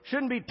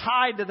 Shouldn't be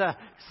tied to the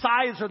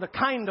size or the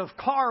kind of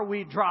car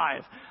we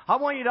drive. I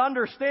want you to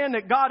understand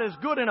that God is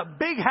good in a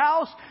big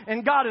house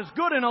and God is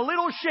good in a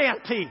little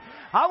shanty.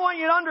 I want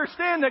you to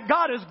understand that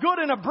God is good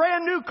in a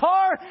brand new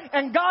car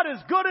and God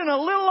is good in a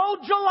little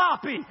old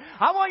jalopy.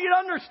 I want you to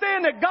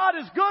understand that God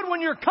is good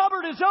when your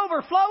cupboard is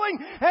overflowing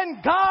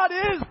and God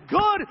is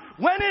good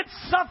when it's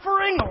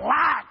suffering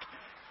lack.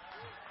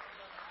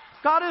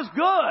 God is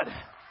good.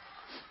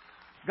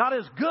 God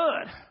is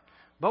good.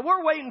 But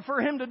we're waiting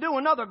for Him to do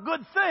another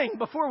good thing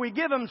before we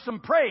give Him some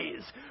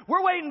praise.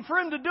 We're waiting for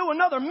Him to do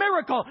another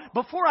miracle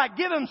before I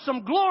give Him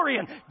some glory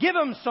and give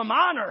Him some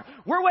honor.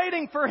 We're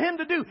waiting for Him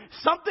to do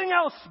something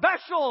else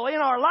special in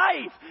our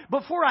life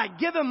before I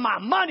give Him my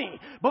money,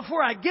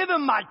 before I give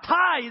Him my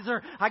tithes,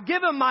 or I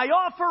give Him my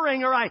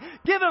offering, or I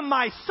give Him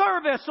my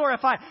service, or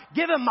if I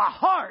give Him my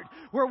heart.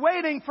 We're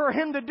waiting for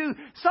Him to do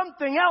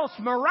something else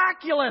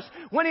miraculous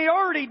when He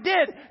already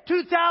did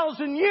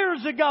 2,000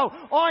 years ago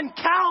on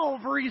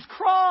Calvary's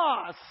cross.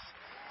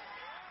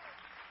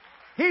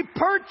 He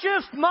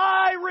purchased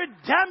my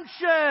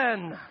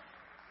redemption.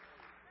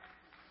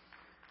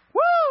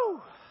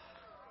 Woo!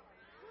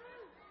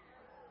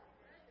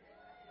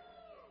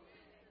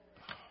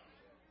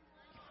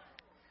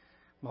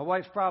 My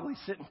wife's probably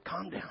sitting,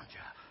 calm down,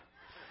 Jeff.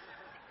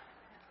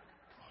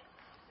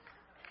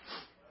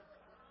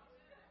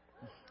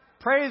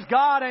 Praise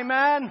God,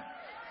 amen.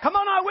 Come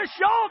on, I wish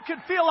y'all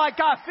could feel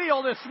like I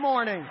feel this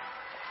morning.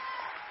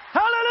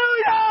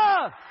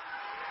 Hallelujah!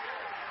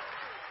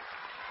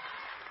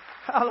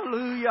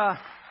 Hallelujah.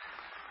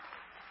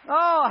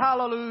 Oh,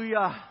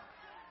 hallelujah.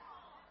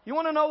 You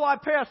want to know why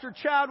Pastor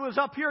Chad was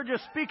up here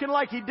just speaking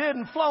like he did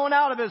and flowing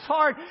out of his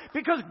heart?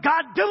 Because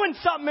God's doing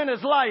something in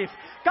his life.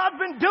 God's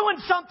been doing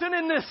something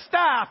in this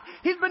staff.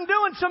 He's been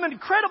doing some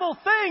incredible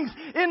things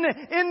in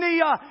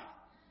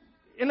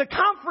the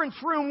conference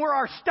room where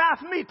our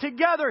staff meet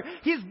together.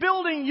 He's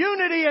building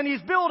unity and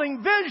He's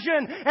building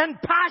vision and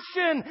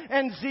passion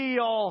and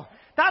zeal.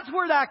 That's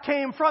where that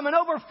came from, and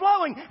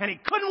overflowing, and He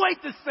couldn't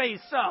wait to say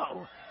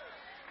so.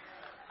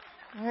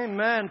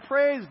 Amen.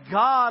 Praise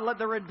God. Let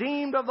the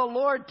redeemed of the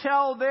Lord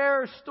tell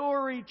their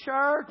story,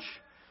 church.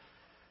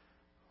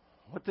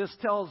 What this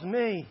tells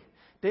me,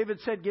 David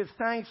said, give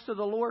thanks to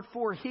the Lord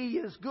for He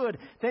is good.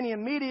 Then he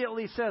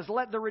immediately says,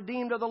 let the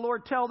redeemed of the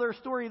Lord tell their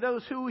story,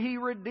 those who He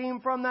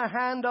redeemed from the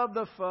hand of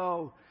the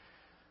foe.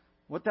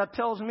 What that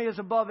tells me is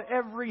above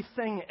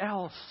everything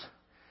else,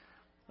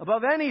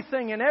 above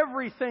anything and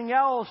everything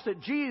else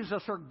that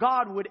Jesus or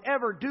God would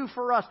ever do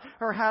for us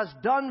or has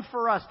done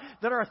for us,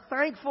 that our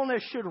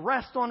thankfulness should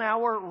rest on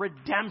our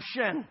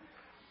redemption.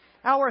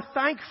 Our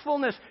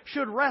thankfulness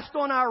should rest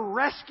on our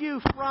rescue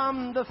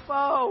from the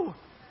foe.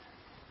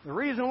 The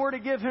reason we're to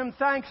give Him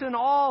thanks in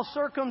all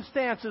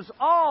circumstances,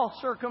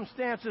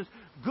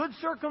 good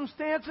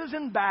circumstances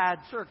and bad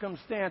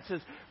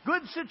circumstances,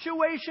 good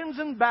situations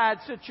and bad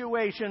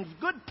situations,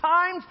 good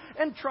times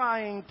and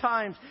trying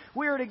times.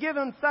 We are to give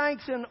Him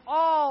thanks in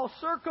all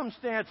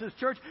circumstances,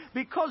 church,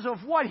 because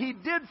of what He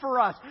did for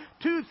us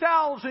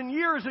 2,000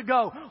 years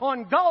ago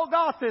on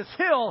Golgotha's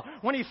hill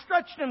when He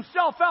stretched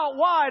Himself out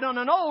wide on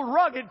an old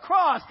rugged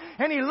cross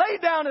and He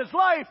laid down His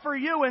life for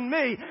you and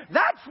me.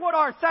 That's what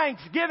our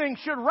thanksgiving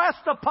should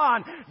rest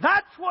upon.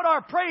 That's what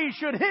our praise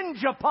should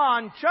hinge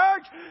upon,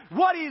 church.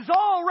 What He's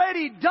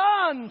already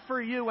done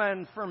for you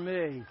and for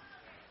me.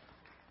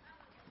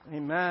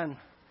 Amen.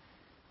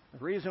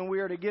 The reason we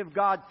are to give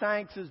God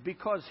thanks is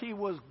because He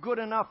was good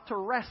enough to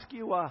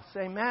rescue us.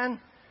 Amen.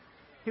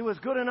 He was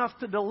good enough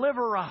to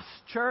deliver us,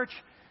 church.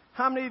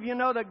 How many of you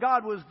know that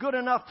God was good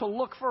enough to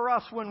look for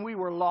us when we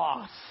were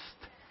lost?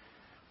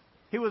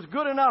 He was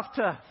good enough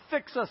to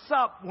fix us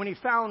up when He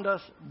found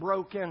us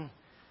broken.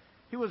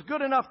 He was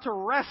good enough to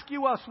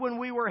rescue us when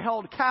we were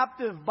held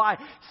captive by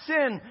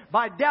sin,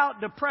 by doubt,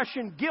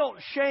 depression, guilt,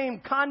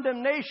 shame,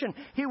 condemnation.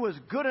 He was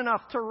good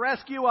enough to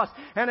rescue us.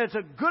 And it's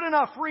a good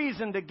enough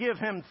reason to give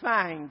Him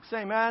thanks.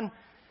 Amen.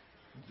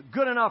 It's a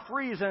good enough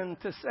reason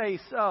to say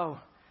so.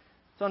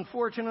 It's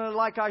unfortunate,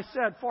 like I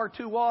said, far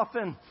too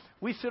often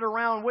we sit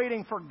around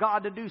waiting for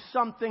God to do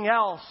something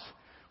else.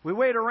 We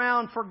wait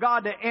around for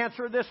God to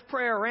answer this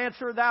prayer, or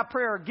answer that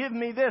prayer, give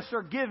me this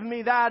or give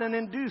me that, and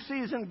in due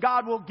season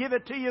God will give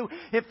it to you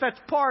if that's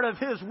part of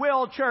His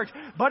will, church.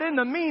 But in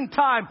the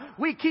meantime,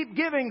 we keep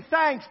giving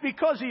thanks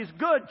because He's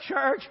good,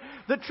 church.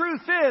 The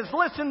truth is,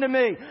 listen to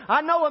me,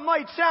 I know it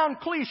might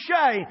sound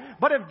cliche,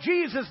 but if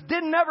Jesus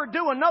didn't ever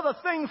do another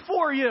thing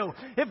for you,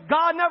 if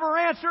God never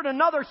answered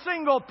another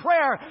single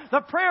prayer, the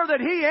prayer that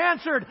He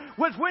answered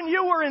was when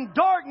you were in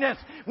darkness,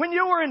 when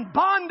you were in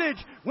bondage,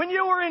 when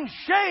you were in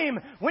shame,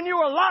 when you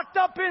were locked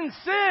up in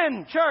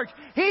sin, church.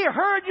 He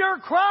heard your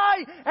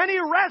cry and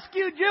He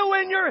rescued you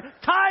in your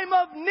time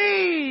of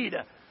need.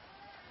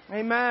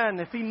 Amen.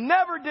 If He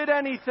never did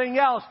anything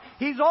else,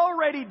 He's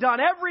already done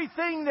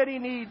everything that He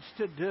needs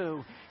to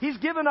do. He's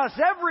given us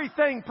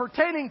everything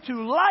pertaining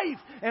to life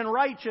and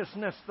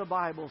righteousness, the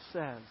Bible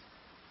says.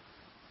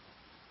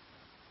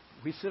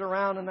 We sit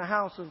around in the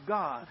house of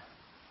God.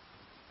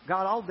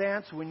 God, I'll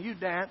dance when you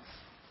dance.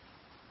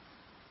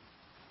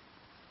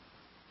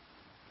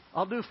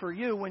 I'll do for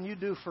you when you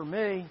do for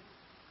me.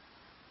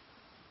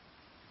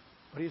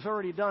 But He's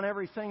already done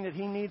everything that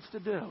He needs to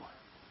do.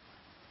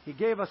 He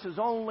gave us His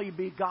only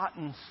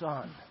begotten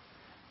Son,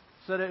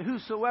 so that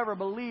whosoever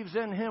believes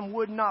in Him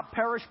would not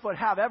perish but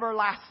have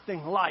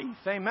everlasting life.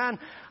 Amen.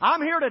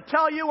 I'm here to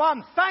tell you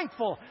I'm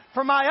thankful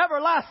for my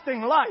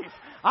everlasting life.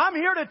 I'm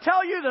here to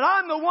tell you that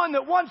I'm the one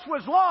that once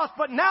was lost,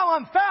 but now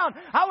I'm found.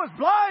 I was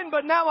blind,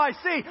 but now I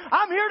see.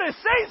 I'm here to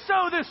say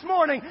so this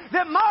morning,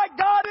 that my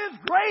God is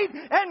great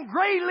and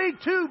greatly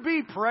to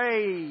be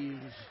praised.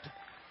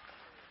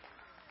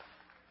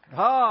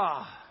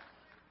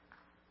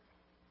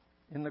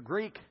 In the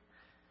Greek,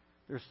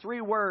 there's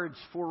 3 words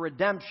for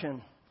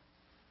redemption,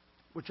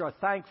 which our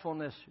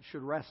thankfulness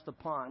should rest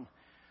upon.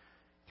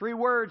 3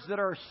 words that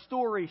our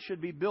story should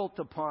be built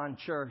upon,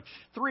 church.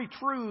 3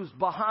 truths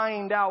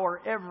behind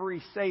our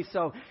every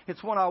say-so.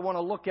 It's what I want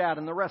to look at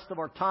in the rest of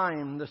our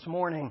time this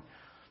morning.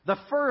 The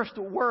first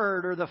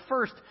word, or the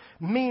first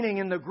meaning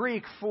in the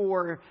Greek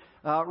for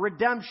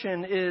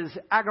redemption, is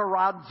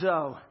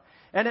agorazo.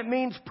 And it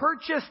means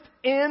purchased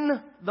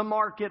in the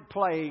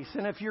marketplace.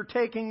 And if you're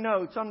taking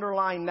notes,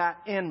 underline that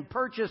in.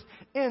 Purchased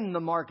in the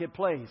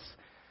marketplace.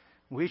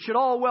 We should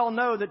all well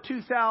know that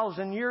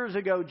 2,000 years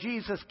ago,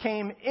 Jesus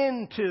came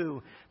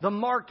into the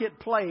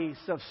marketplace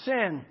of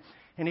sin,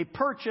 and He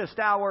purchased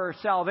our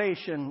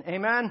salvation.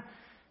 Amen?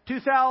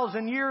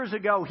 2,000 years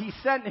ago, He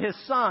sent His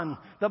Son,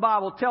 the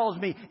Bible tells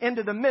me,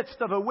 into the midst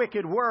of a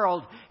wicked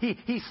world.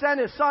 He sent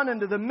His Son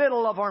into the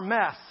middle of our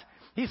mess.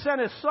 He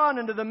sent His Son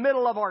into the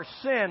middle of our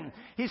sin.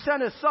 He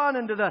sent His Son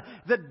into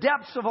the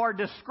depths of our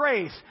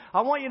disgrace.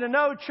 I want you to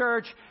know,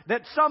 church,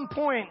 that at some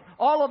point,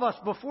 all of us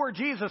before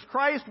Jesus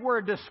Christ were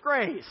a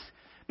disgrace.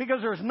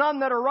 Because there's none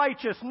that are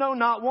righteous, no,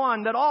 not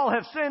one. That all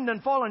have sinned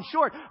and fallen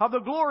short of the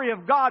glory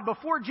of God.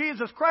 Before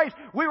Jesus Christ,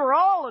 we were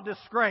all a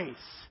disgrace.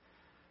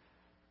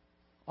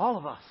 All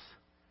of us.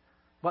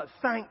 But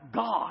thank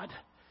God,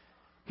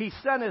 He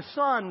sent His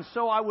Son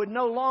so I would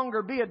no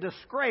longer be a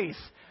disgrace,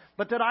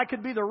 but that I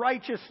could be the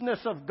righteousness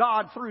of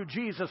God through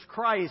Jesus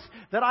Christ.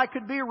 That I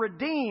could be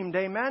redeemed.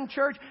 Amen,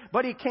 church?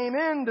 But He came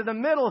into the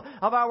middle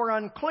of our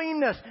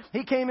uncleanness.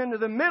 He came into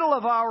the middle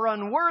of our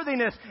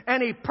unworthiness.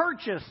 And He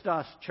purchased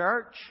us,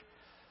 church.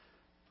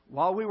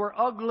 While we were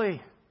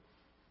ugly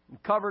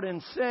and covered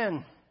in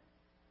sin.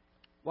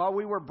 While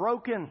we were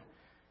broken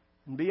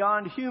and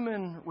beyond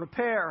human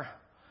repair.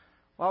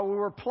 While we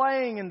were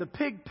playing in the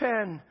pig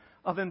pen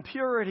of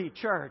impurity,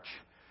 church.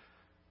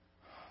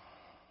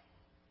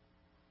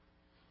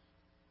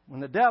 When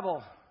the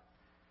devil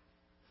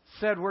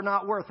said we're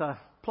not worth a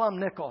plumb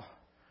nickel.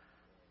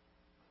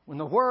 When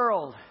the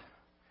world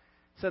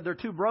said they're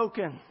too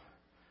broken.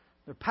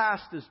 Their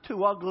past is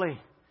too ugly.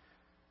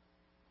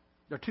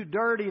 They're too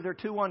dirty. They're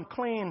too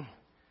unclean.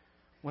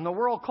 When the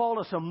world called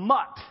us a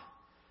mutt.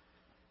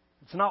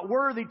 It's not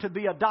worthy to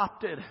be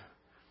adopted.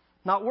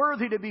 Not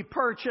worthy to be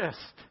purchased.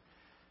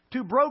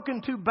 Too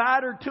broken, too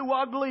battered, too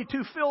ugly,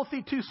 too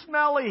filthy, too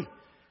smelly.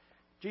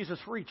 Jesus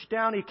reached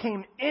down. He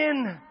came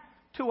in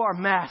to our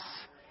mess.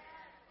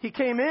 He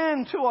came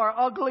into our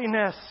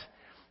ugliness.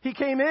 He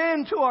came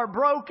into our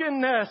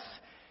brokenness.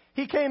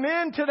 He came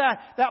into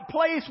that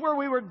place where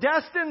we were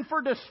destined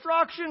for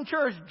destruction,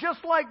 church,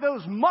 just like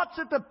those mutts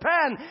at the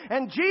pen.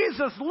 And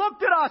Jesus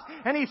looked at us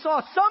and He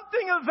saw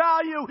something of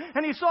value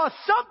and He saw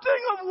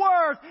something of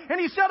worth. And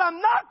He said, I'm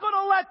not going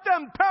to let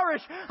them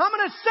perish. I'm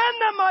going to send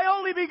them my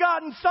only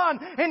begotten Son.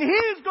 And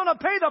He's going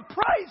to pay the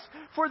price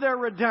for their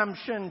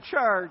redemption,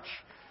 church.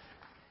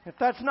 If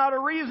that's not a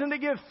reason to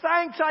give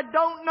thanks, I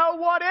don't know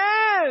what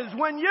is.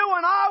 When you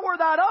and I were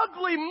that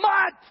ugly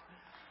mutt,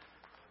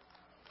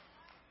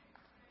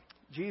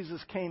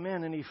 Jesus came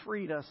in and He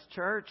freed us,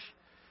 church.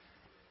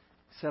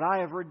 He said, I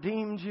have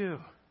redeemed you.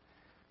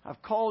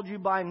 I've called you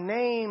by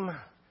name.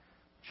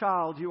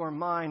 Child, you are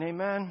mine.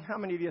 Amen. How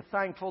many of you are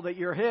thankful that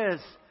you're His?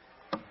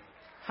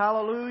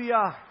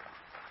 Hallelujah.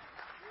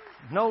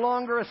 No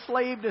longer a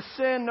slave to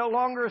sin, no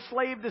longer a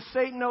slave to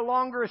Satan, no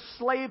longer a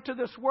slave to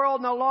this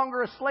world, no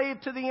longer a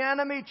slave to the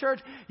enemy, church.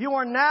 You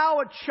are now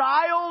a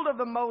child of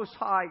the Most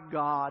High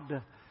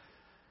God.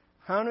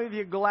 How many of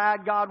you are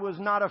glad God was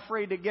not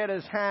afraid to get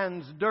His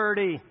hands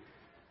dirty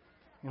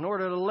in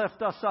order to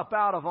lift us up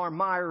out of our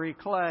miry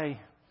clay?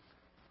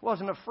 He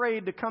wasn't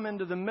afraid to come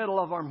into the middle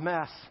of our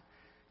mess.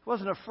 He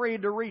wasn't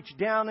afraid to reach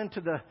down into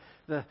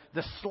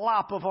the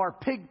slop of our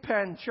pig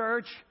pen,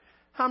 church.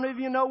 How many of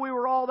you know we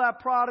were all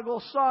that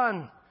prodigal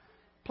son,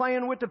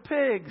 playing with the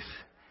pigs,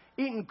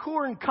 eating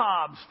corn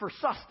cobs for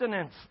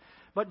sustenance?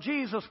 But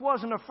Jesus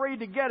wasn't afraid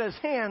to get His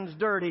hands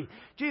dirty.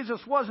 Jesus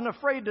wasn't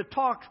afraid to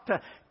talk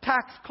to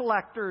tax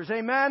collectors.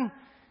 Amen?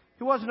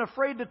 He wasn't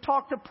afraid to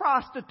talk to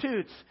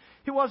prostitutes.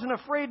 He wasn't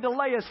afraid to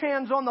lay His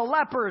hands on the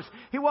lepers.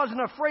 He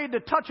wasn't afraid to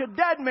touch a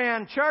dead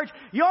man, church.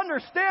 You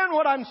understand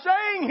what I'm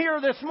saying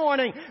here this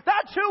morning?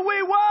 That's who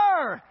we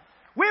were.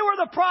 We were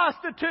the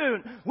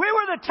prostitute. We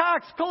were the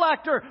tax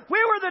collector. We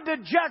were the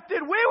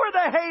dejected. We were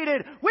the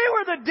hated. We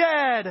were the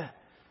dead.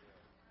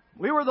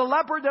 We were the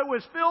leper that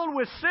was filled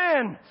with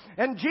sin.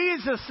 And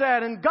Jesus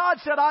said, and God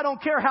said, I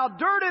don't care how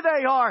dirty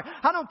they are.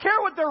 I don't care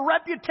what their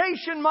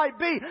reputation might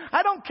be.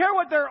 I don't care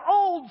what their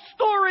old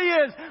story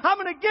is. I'm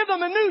going to give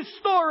them a new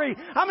story.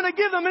 I'm going to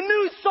give them a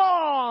new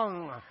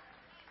song.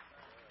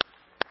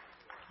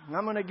 And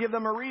I'm going to give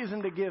them a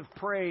reason to give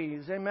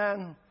praise.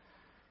 Amen.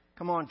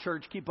 Come on,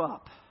 church, keep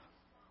up.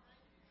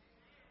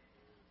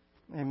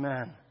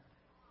 Amen.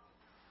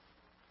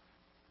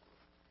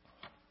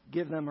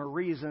 Give them a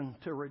reason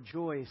to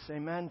rejoice.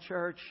 Amen,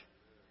 church.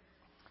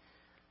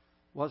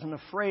 Wasn't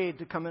afraid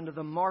to come into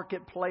the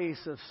marketplace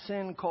of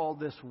sin called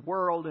this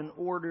world in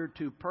order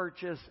to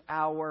purchase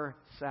our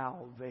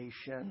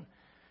salvation.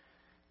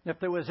 If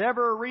there was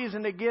ever a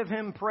reason to give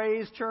Him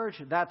praise, church,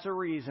 that's a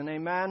reason.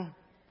 Amen.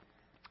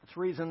 It's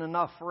reason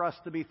enough for us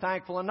to be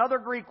thankful. Another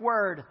Greek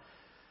word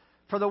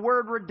for the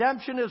word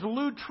redemption is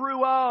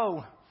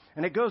lutruo.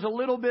 And it goes a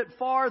little bit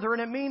farther,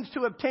 and it means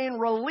to obtain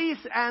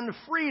release and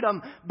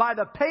freedom by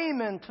the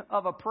payment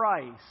of a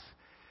price.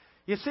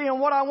 You see, and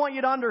what I want you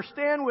to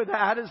understand with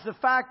that is the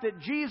fact that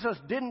Jesus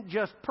didn't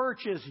just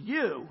purchase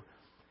you.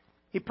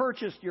 He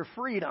purchased your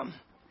freedom.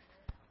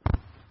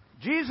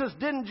 Jesus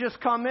didn't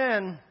just come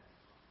in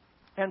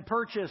and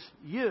purchase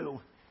you.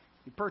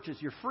 He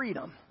purchased your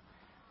freedom.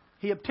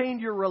 He obtained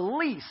your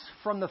release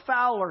from the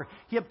fowler.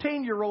 He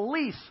obtained your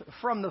release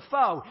from the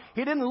foe.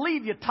 He didn't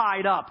leave you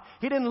tied up.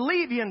 He didn't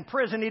leave you in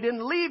prison. He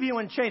didn't leave you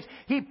in chains.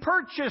 He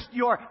purchased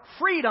your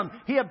freedom.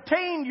 He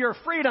obtained your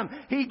freedom.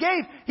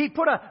 He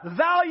put a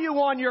value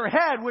on your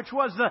head, which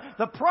was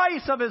the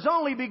price of His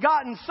only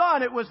begotten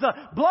Son. It was the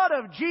blood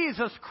of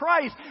Jesus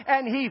Christ,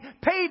 and He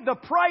paid the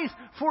price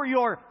for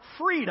your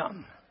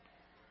freedom.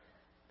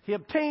 He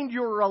obtained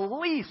your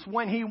release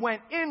when He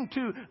went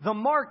into the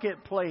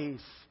marketplace,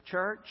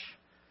 church.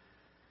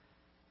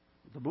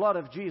 The blood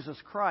of Jesus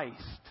Christ.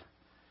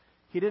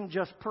 He didn't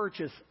just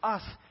purchase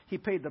us. He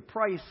paid the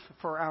price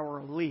for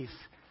our release.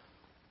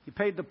 He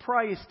paid the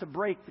price to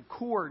break the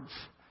cords.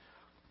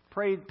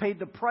 Paid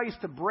the price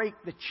to break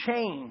the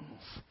chains.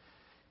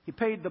 He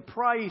paid the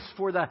price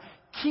for the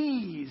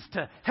keys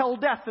to hell,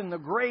 death, and the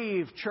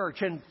grave,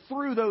 church. And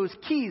through those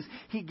keys,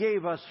 He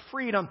gave us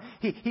freedom.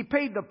 He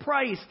paid the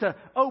price to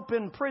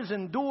open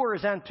prison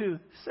doors and to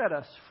set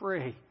us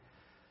free.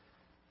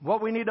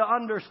 What we need to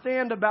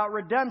understand about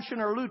redemption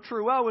or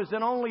lutruo is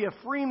that only a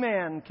free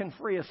man can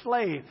free a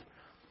slave.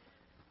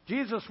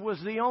 Jesus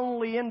was the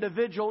only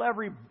individual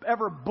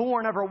ever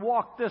born, ever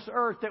walked this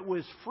earth that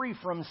was free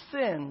from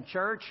sin,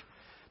 church.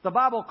 The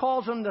Bible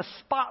calls Him the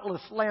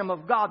spotless Lamb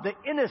of God, the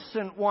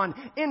innocent one.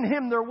 In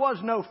Him there was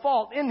no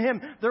fault. In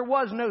Him there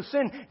was no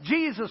sin.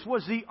 Jesus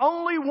was the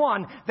only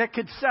one that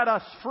could set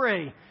us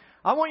free.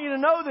 I want you to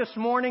know this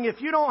morning, if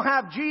you don't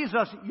have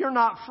Jesus, you're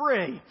not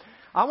free.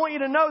 I want you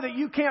to know that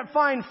you can't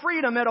find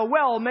freedom at a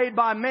well made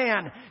by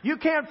man. You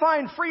can't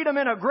find freedom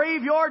in a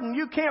graveyard, and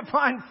you can't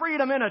find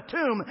freedom in a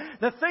tomb.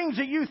 The things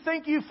that you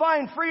think you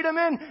find freedom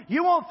in,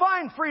 you won't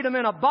find freedom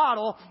in a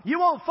bottle. You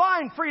won't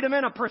find freedom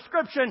in a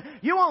prescription.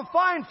 You won't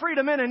find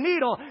freedom in a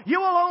needle. You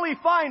will only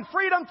find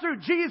freedom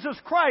through Jesus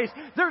Christ.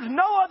 There's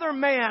no other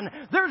man.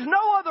 There's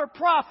no other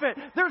prophet.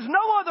 There's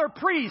no other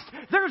priest.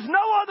 There's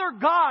no other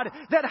God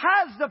that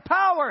has the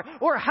power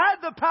or had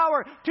the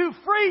power to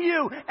free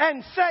you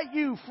and set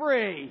you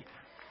free.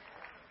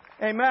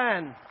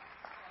 Amen.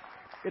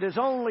 It is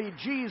only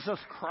Jesus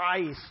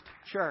Christ,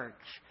 church.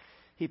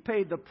 He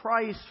paid the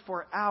price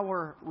for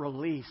our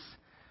release.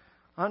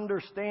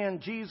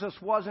 Understand, Jesus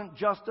wasn't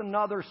just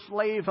another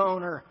slave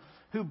owner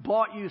who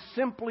bought you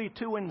simply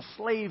to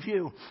enslave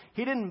you.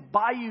 He didn't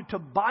buy you to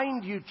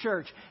bind you,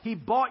 church. He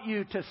bought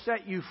you to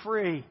set you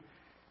free.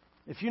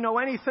 If you know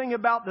anything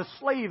about the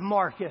slave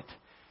market,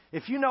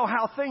 if you know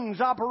how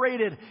things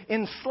operated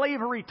in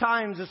slavery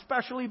times,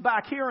 especially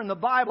back here in the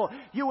Bible,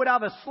 you would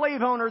have a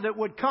slave owner that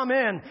would come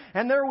in,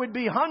 and there would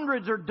be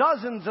hundreds or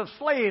dozens of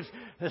slaves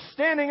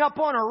standing up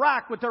on a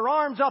rack with their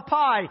arms up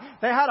high.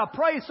 They had a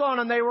price on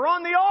them. They were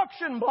on the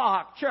auction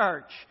block,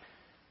 church.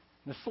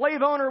 The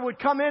slave owner would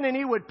come in and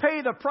he would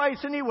pay the price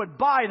and he would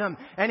buy them.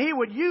 And he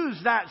would use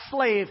that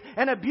slave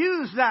and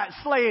abuse that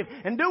slave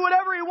and do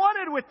whatever he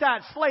wanted with that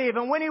slave.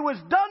 And when he was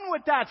done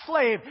with that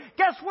slave,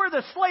 guess where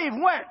the slave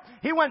went?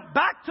 He went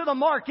back to the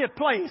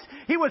marketplace.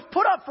 He was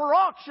put up for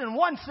auction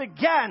once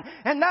again.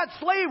 And that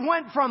slave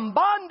went from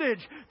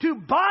bondage to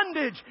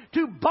bondage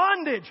to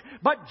bondage.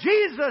 But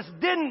Jesus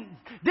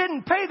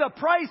didn't pay the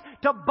price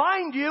to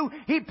bind you.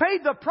 He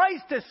paid the price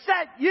to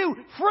set you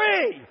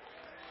free.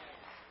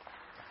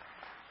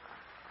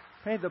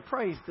 Paid the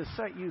price to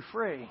set you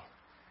free.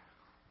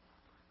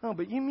 Oh,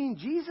 but you mean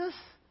Jesus?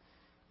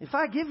 If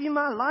I give you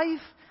my life,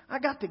 I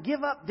got to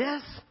give up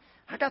this.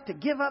 I got to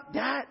give up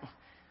that.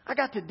 I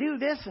got to do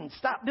this and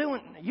stop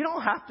doing. You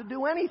don't have to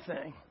do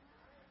anything.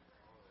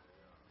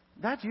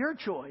 That's your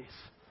choice.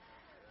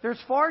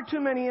 There's far too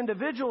many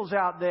individuals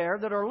out there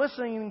that are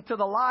listening to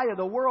the lie of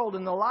the world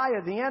and the lie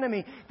of the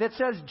enemy that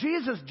says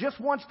Jesus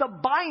just wants to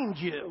bind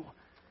you.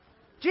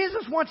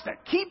 Jesus wants to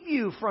keep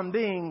you from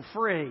being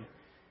free.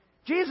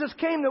 Jesus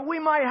came that we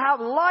might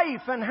have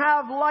life and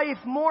have life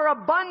more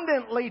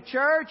abundantly,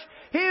 church.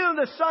 He who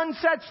the Son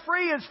sets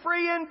free is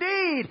free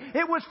indeed.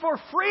 It was for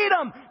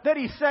freedom that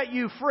He set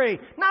you free,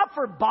 not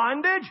for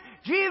bondage.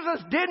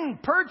 Jesus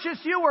didn't purchase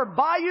you or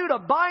buy you to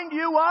bind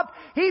you up.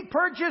 He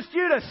purchased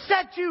you to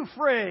set you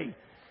free.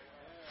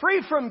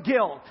 Free from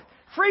guilt,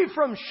 free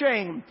from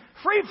shame,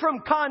 free from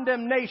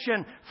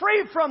condemnation,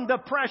 free from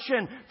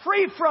depression,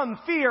 free from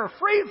fear,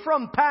 free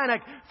from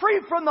panic,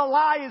 free from the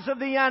lies of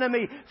the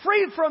enemy,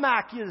 free from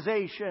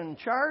accusation,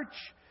 church.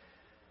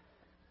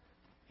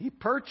 He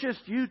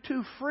purchased you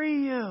to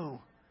free you,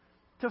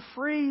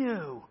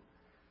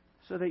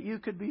 so that you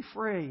could be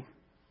free.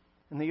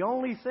 And the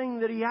only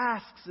thing that He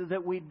asks is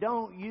that we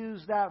don't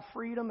use that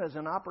freedom as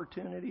an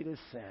opportunity to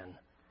sin.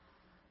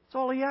 That's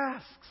all He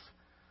asks.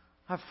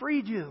 I've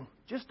freed you.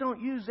 Just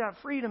don't use that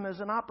freedom as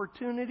an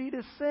opportunity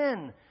to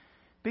sin.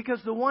 Because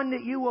the one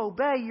that you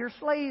obey, you're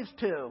slaves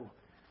to.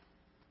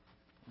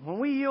 When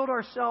we yield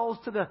ourselves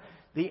to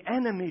the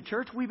enemy,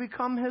 church, we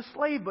become his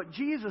slave. But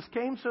Jesus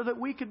came so that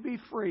we could be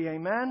free.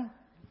 Amen?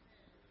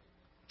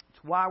 It's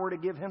why we're to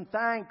give Him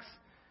thanks.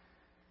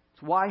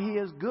 It's why He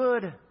is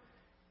good.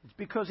 It's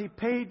because He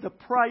paid the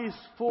price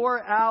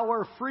for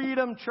our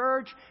freedom,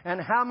 church. And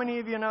how many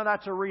of you know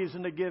that's a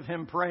reason to give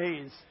Him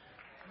praise?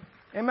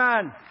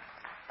 Amen.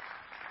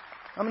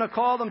 I'm going to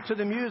call them to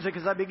the music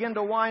as I begin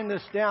to wind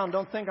this down.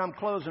 Don't think I'm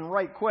closing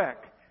right quick.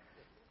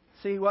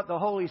 See what the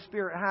Holy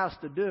Spirit has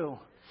to do.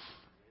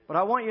 But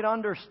I want you to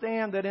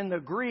understand that in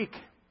the Greek,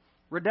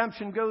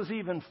 redemption goes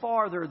even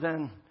farther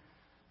than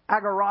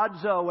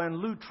agorazo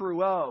and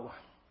lutruo.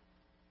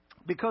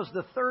 Because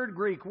the third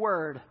Greek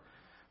word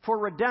for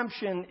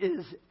redemption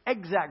is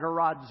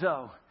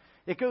exagorazo.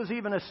 It goes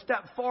even a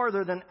step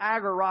farther than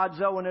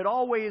agorazo, and it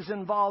always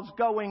involves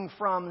going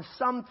from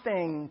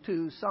something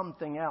to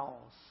something else.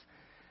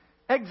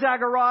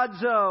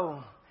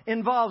 Exagorazo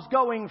involves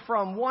going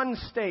from one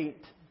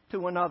state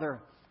to another,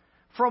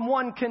 from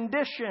one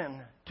condition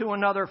to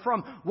another,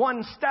 from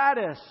one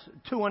status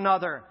to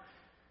another.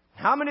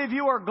 How many of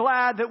you are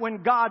glad that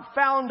when God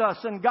found us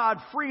and God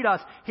freed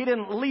us, He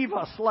didn't leave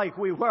us like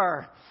we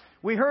were?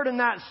 We heard in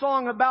that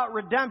song about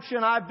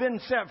redemption, I've been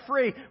set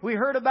free. We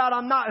heard about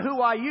I'm not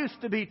who I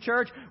used to be,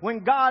 church.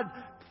 When God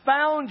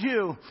found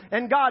you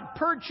and God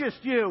purchased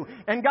you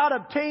and God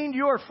obtained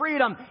your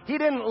freedom, He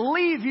didn't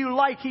leave you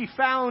like He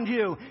found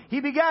you.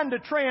 He began to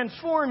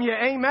transform you,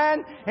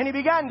 amen? And He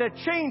began to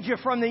change you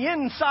from the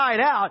inside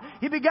out.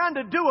 He began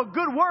to do a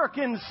good work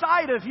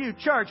inside of you,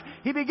 church.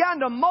 He began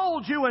to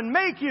mold you and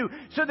make you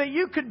so that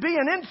you could be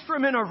an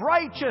instrument of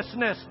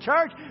righteousness,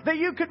 church, that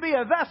you could be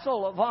a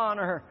vessel of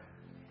honor.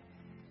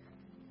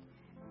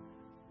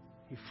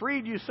 He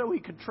freed you so He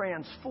could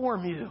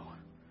transform you.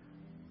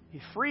 He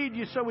freed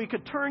you so He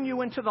could turn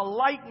you into the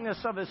likeness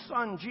of His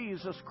Son,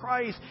 Jesus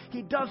Christ.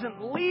 He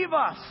doesn't leave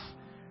us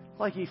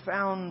like He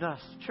found us,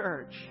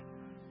 church.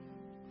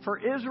 For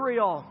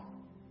Israel,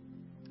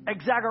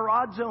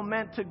 exagorazo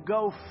meant to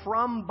go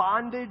from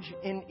bondage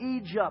in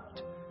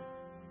Egypt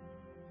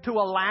to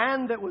a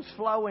land that was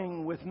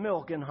flowing with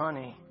milk and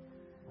honey.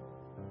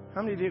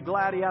 How many of you are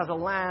glad He has a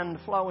land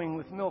flowing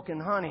with milk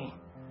and honey?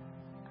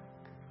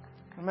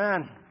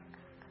 Amen.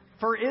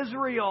 For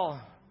Israel,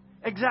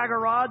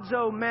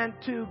 exagorazo meant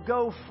to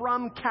go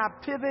from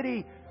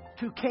captivity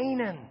to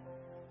Canaan.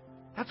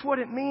 That's what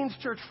it means,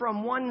 church,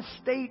 from one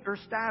state or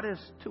status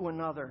to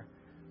another.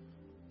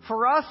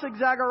 For us,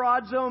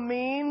 exagorazo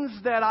means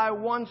that I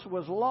once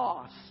was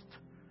lost,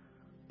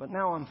 but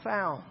now I'm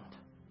found.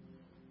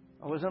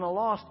 I was in a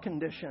lost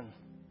condition,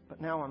 but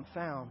now I'm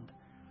found.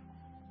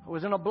 I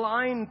was in a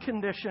blind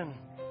condition,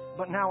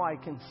 but now I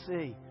can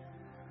see.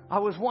 I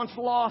was once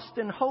lost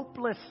in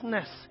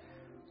hopelessness,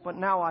 but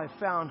now I've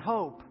found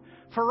hope.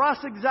 For us,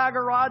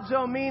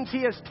 exagorazo means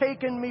He has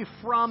taken me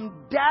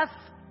from death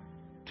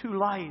to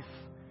life.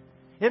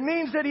 It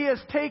means that He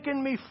has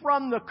taken me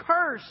from the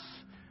curse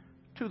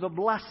to the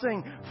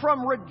blessing,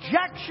 from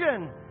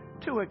rejection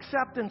to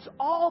acceptance,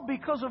 all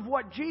because of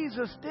what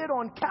Jesus did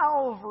on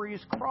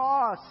Calvary's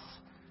cross.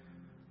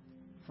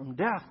 From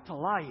death to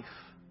life.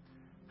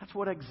 That's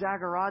what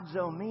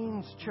exagorazo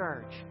means,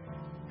 church.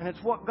 And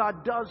it's what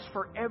God does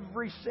for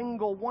every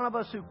single one of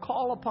us who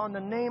call upon the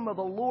name of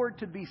the Lord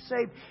to be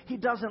saved. He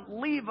doesn't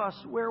leave us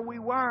where we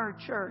were,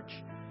 church.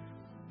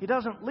 He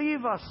doesn't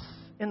leave us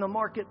in the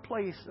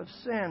marketplace of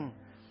sin.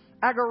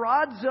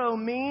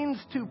 Agorazo means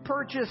to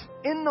purchase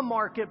in the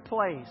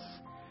marketplace.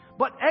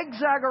 But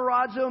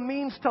exagorazo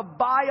means to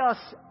buy us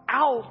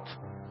out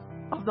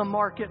of the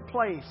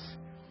marketplace.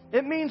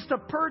 It means to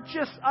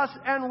purchase us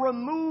and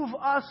remove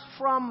us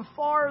from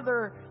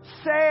farther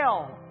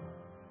sale.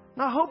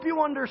 Now, I hope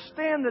you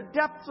understand the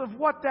depths of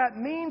what that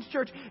means,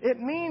 church. It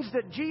means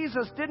that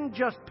Jesus didn't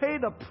just pay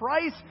the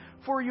price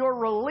for your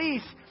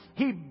release.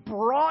 He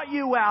brought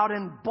you out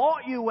and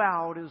bought you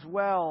out as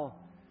well.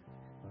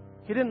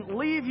 He didn't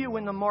leave you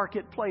in the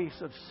marketplace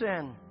of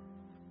sin.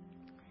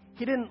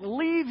 He didn't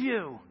leave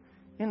you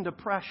in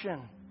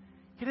depression.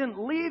 He didn't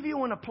leave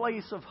you in a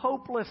place of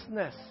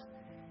hopelessness.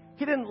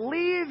 He didn't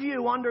leave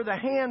you under the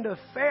hand of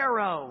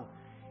Pharaoh.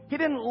 He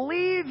didn't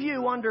leave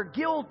you under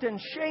guilt and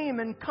shame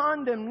and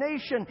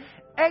condemnation.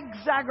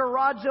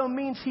 Exagorazo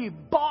means He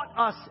bought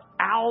us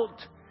out.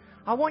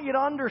 I want you to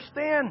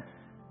understand,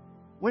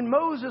 when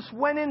Moses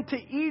went into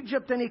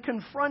Egypt and he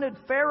confronted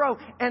Pharaoh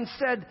and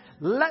said,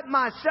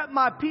 set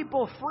my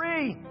people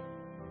free,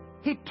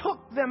 He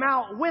took them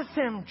out with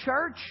Him,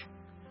 church.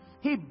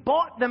 He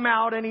bought them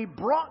out and He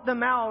brought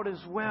them out as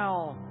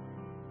well.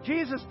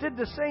 Jesus did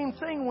the same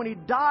thing when He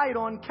died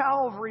on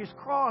Calvary's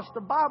cross. The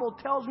Bible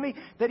tells me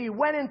that He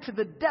went into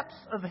the depths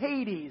of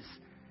Hades.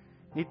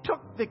 He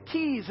took the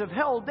keys of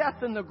hell,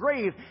 death, and the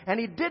grave. And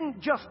He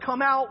didn't just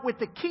come out with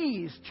the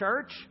keys,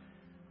 church.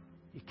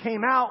 He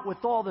came out with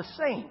all the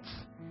saints.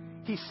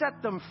 He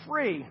set them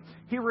free.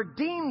 He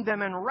redeemed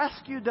them and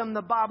rescued them,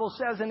 the Bible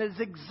says. And it's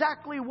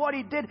exactly what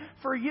He did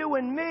for you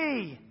and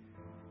me.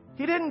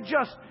 He didn't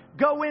just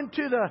go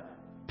into the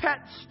pet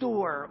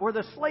store or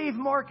the slave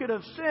market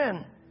of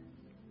sin.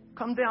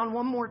 Come down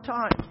one more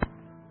time.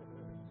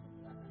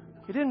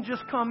 He didn't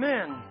just come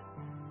in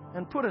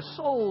and put a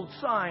sold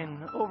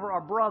sign over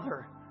our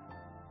brother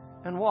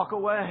and walk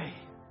away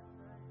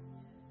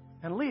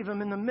and leave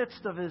him in the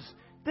midst of his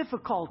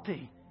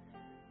difficulty.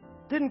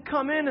 Didn't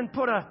come in and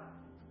put a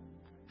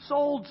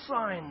sold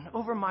sign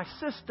over my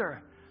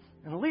sister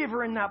and leave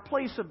her in that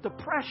place of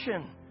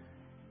depression.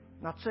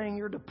 Not saying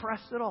you're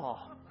depressed at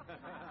all.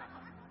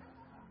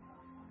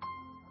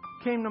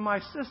 Came to my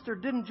sister,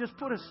 didn't just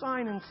put a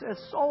sign and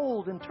says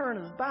sold and turn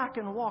his back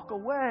and walk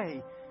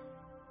away.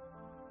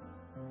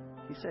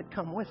 He said,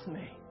 come with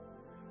me.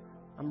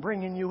 I'm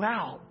bringing you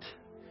out.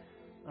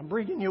 I'm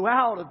bringing you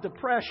out of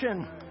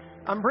depression.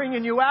 I'm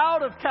bringing you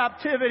out of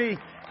captivity.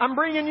 I'm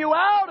bringing you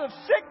out of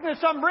sickness.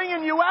 I'm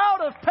bringing you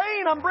out of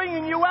pain. I'm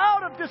bringing you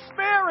out of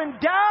despair and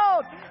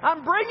doubt.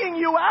 I'm bringing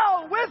you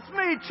out with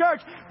me, church.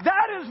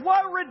 That is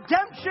what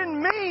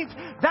redemption means.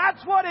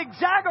 That's what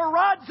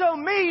exagorazo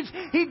means.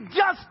 He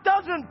just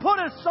doesn't put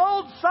a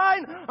sold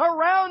sign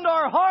around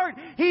our heart.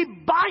 He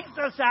buys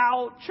us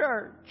out,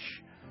 church.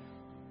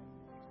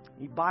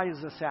 He buys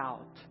us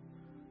out.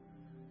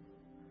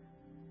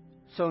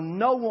 So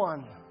no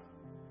one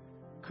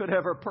could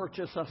ever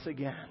purchase us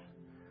again.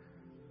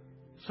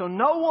 So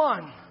no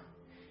one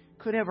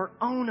could ever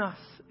own us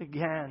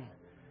again.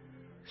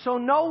 So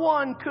no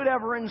one could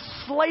ever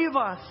enslave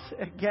us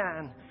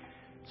again.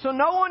 So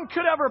no one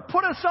could ever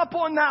put us up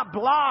on that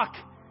block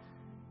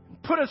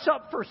and put us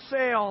up for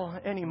sale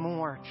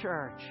anymore,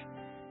 church.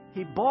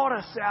 He bought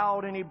us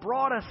out and He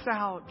brought us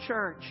out,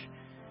 church.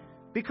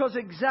 Because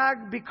of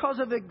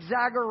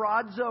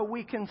exagorazo,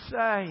 we can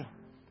say,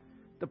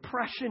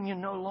 depression, you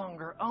no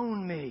longer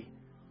own me.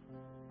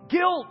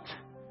 Guilt,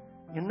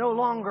 you no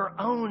longer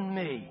own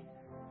me.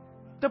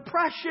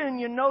 Depression,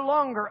 you no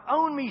longer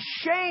own me.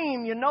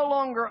 Shame, you no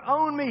longer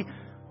own me.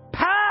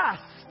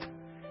 Past,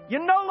 you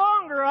no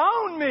longer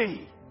own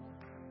me.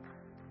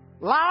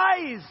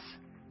 Lies,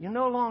 you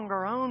no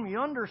longer own me. You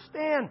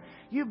understand?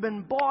 You've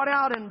been bought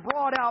out and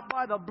brought out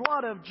by the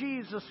blood of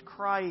Jesus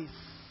Christ.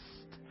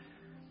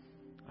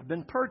 I've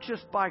been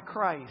purchased by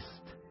Christ.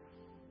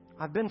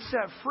 I've been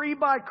set free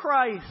by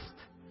Christ.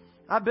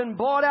 I've been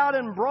bought out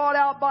and brought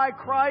out by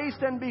Christ,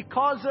 and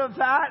because of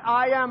that,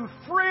 I am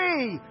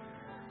free.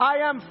 I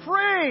am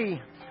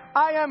free.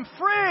 I am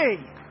free.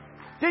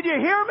 Did you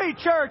hear me,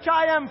 church?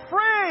 I am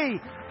free.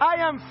 I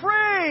am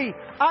free.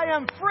 I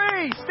am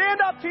free.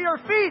 Stand up to your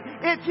feet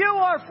if you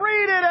are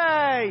free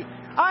today.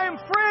 I am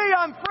free.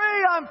 I'm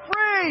free. I'm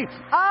free.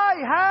 I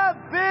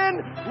have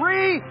been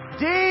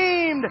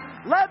redeemed.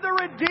 Let the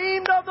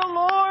redeemed of the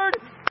Lord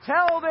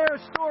tell their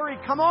story.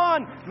 Come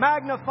on,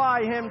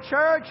 magnify Him,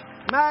 church.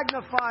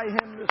 Magnify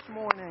Him this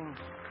morning.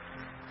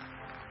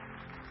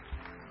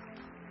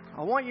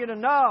 I want you to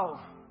know,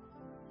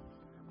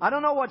 I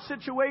don't know what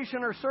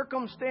situation or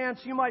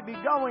circumstance you might be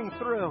going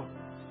through.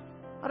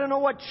 I don't know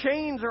what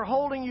chains are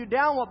holding you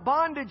down, what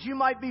bondage you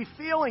might be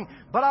feeling.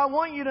 But I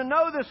want you to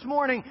know this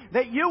morning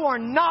that you are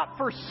not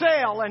for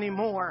sale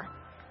anymore.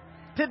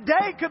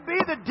 Today could be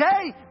the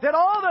day that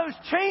all those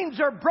chains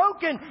are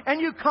broken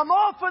and you come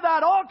off of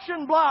that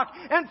auction block,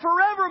 and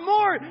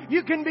forevermore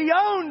you can be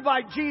owned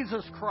by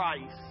Jesus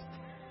Christ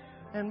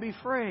and be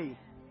free.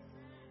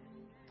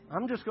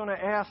 I'm just going to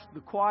ask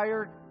the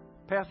choir,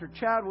 Pastor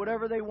Chad,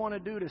 whatever they want to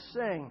do to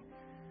sing.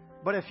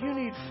 But if you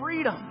need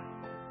freedom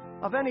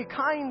of any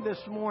kind this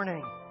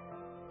morning,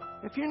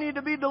 if you need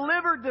to be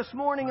delivered this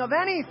morning of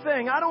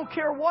anything, I don't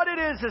care what it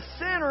is, a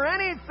sin or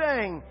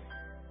anything,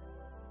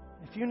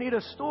 if you need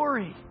a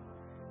story,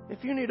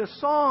 if you need a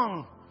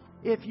song,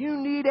 if you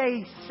need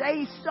a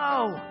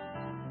say-so,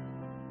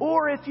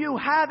 or if you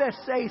have a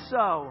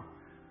say-so,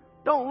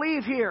 don't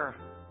leave here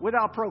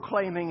without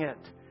proclaiming it.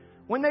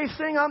 When they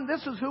sing,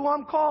 this is who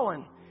I'm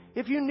calling.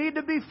 If you need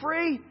to be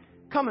free,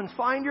 come and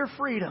find your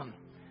freedom.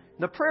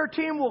 The prayer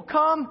team will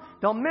come.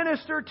 They'll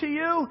minister to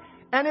you.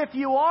 And if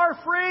you are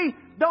free,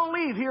 don't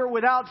leave here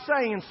without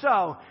saying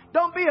so.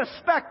 Don't be a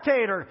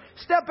spectator.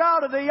 Step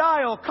out of the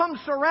aisle. Come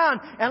surround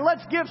and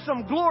let's give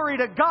some glory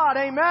to God.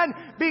 Amen.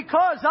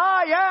 Because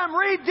I am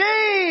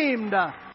redeemed.